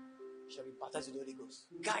hence shall be baptized with the Holy Ghost.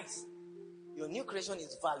 Guys, your new creation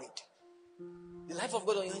is valid. The life of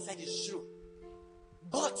God on your inside is true.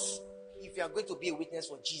 But if you are going to be a witness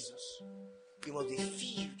for Jesus, you must be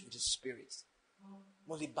filled with the Spirit. You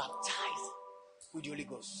must be baptized with the Holy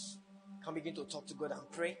Ghost. Can begin to talk to God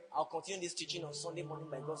and pray. I'll continue this teaching on Sunday morning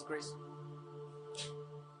by God's grace.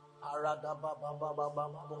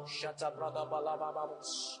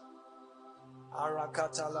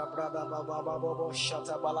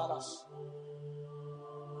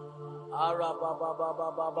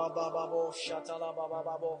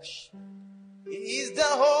 He is the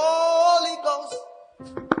Holy Ghost,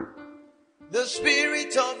 the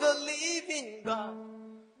Spirit of the living God.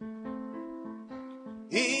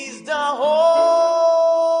 He is the Holy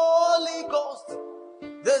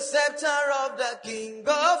scepter of the King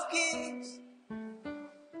of Kings.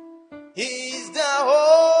 He's the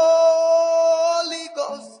Holy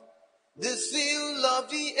Ghost, the seal of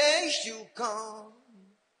the age to come.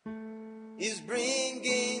 He's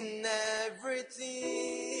bringing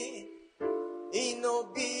everything in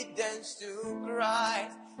obedience to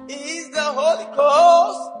Christ. He's the Holy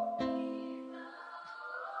Ghost.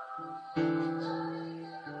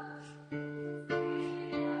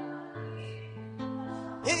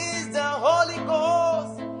 He's the Holy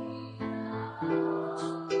Ghost.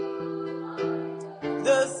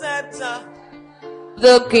 The scepter,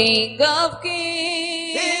 the King of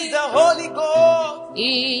Kings. He's the Holy Ghost.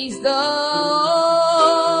 He's the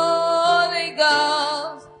Holy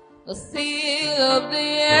Ghost, the seal of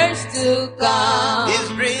the earth to come. He's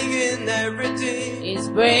bringing everything. He's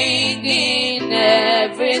bringing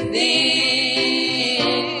everything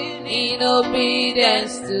in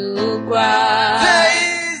obedience to Christ.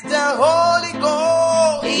 He's the Holy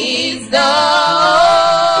Ghost. He's the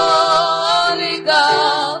Holy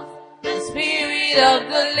Ghost, the Spirit of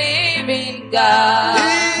the living God.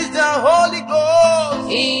 He's the Holy Ghost.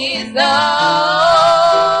 He's the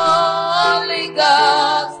Holy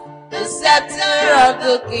Ghost, the scepter of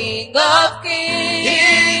the King of Kings.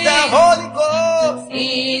 He's the Holy Ghost.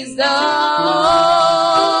 He's the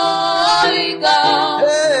Holy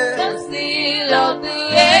Ghost, the seal of the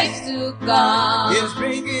age to come. He's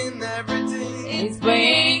bringing everything. He's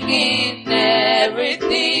bringing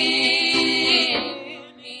everything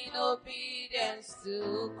in obedience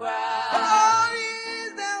to Christ. Oh,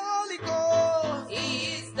 He's the Holy Ghost.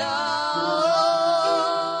 He's the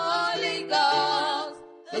Holy Ghost,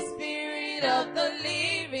 the Spirit of the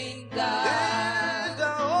living God. He's the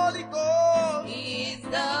Holy Ghost. He's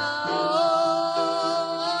the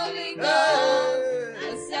Holy Ghost,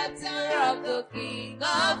 the scepter of the King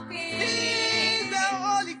of Kings. He's the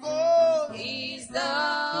Holy Ghost. He's the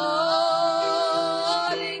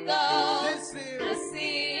Holy Ghost, The the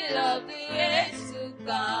seal of the age to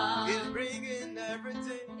come. He's bringing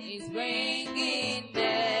everything. He's bringing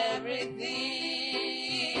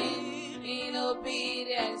everything in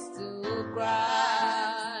obedience to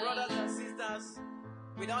Christ. Brothers and sisters,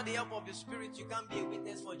 without the help of the Spirit, you can't be a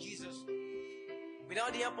witness for Jesus.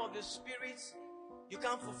 Without the help of the Spirit, you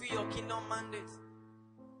can't fulfill your kingdom mandate.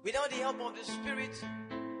 Without the help of the Spirit,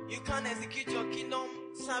 you can't execute your kingdom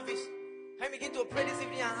service. Can we begin to pray this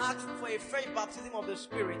evening and ask for a fresh baptism of the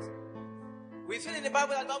Spirit? We've seen in the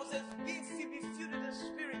Bible that the Bible says, be filled with the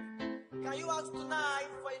Spirit. Can you ask tonight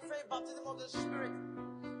for a fresh baptism of the Spirit?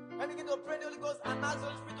 Can we begin to pray the Holy Ghost and ask the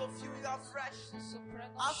Holy Spirit to fill you afresh?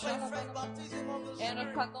 Ask for a fresh baptism of the Spirit.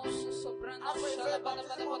 Ask for a fresh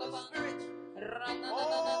baptism of the Spirit. Oh,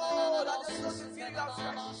 that the Holy Ghost will fill you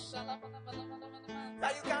afresh.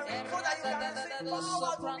 That you can record, that you can receive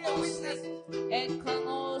power to be a witness. Can you ask for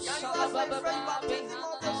a fresh baptism of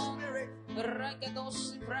the Spirit? Can you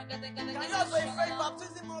ask for a fresh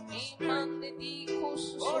baptism of the Spirit?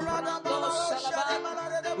 Oh,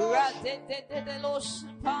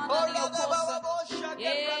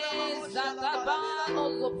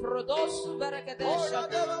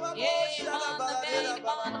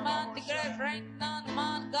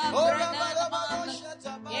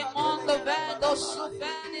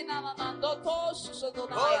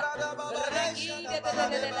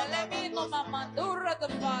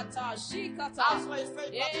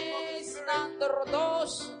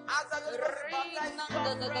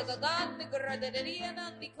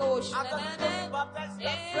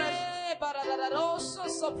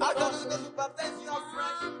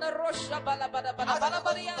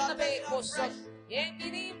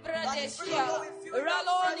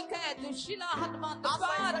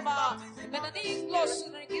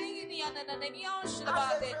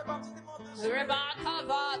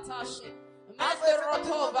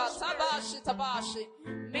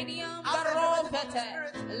 Miniam barofete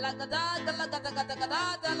lagadaga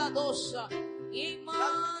la dosha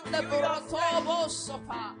iman de brotobo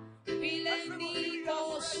sofa bileni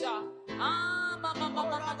dosha mama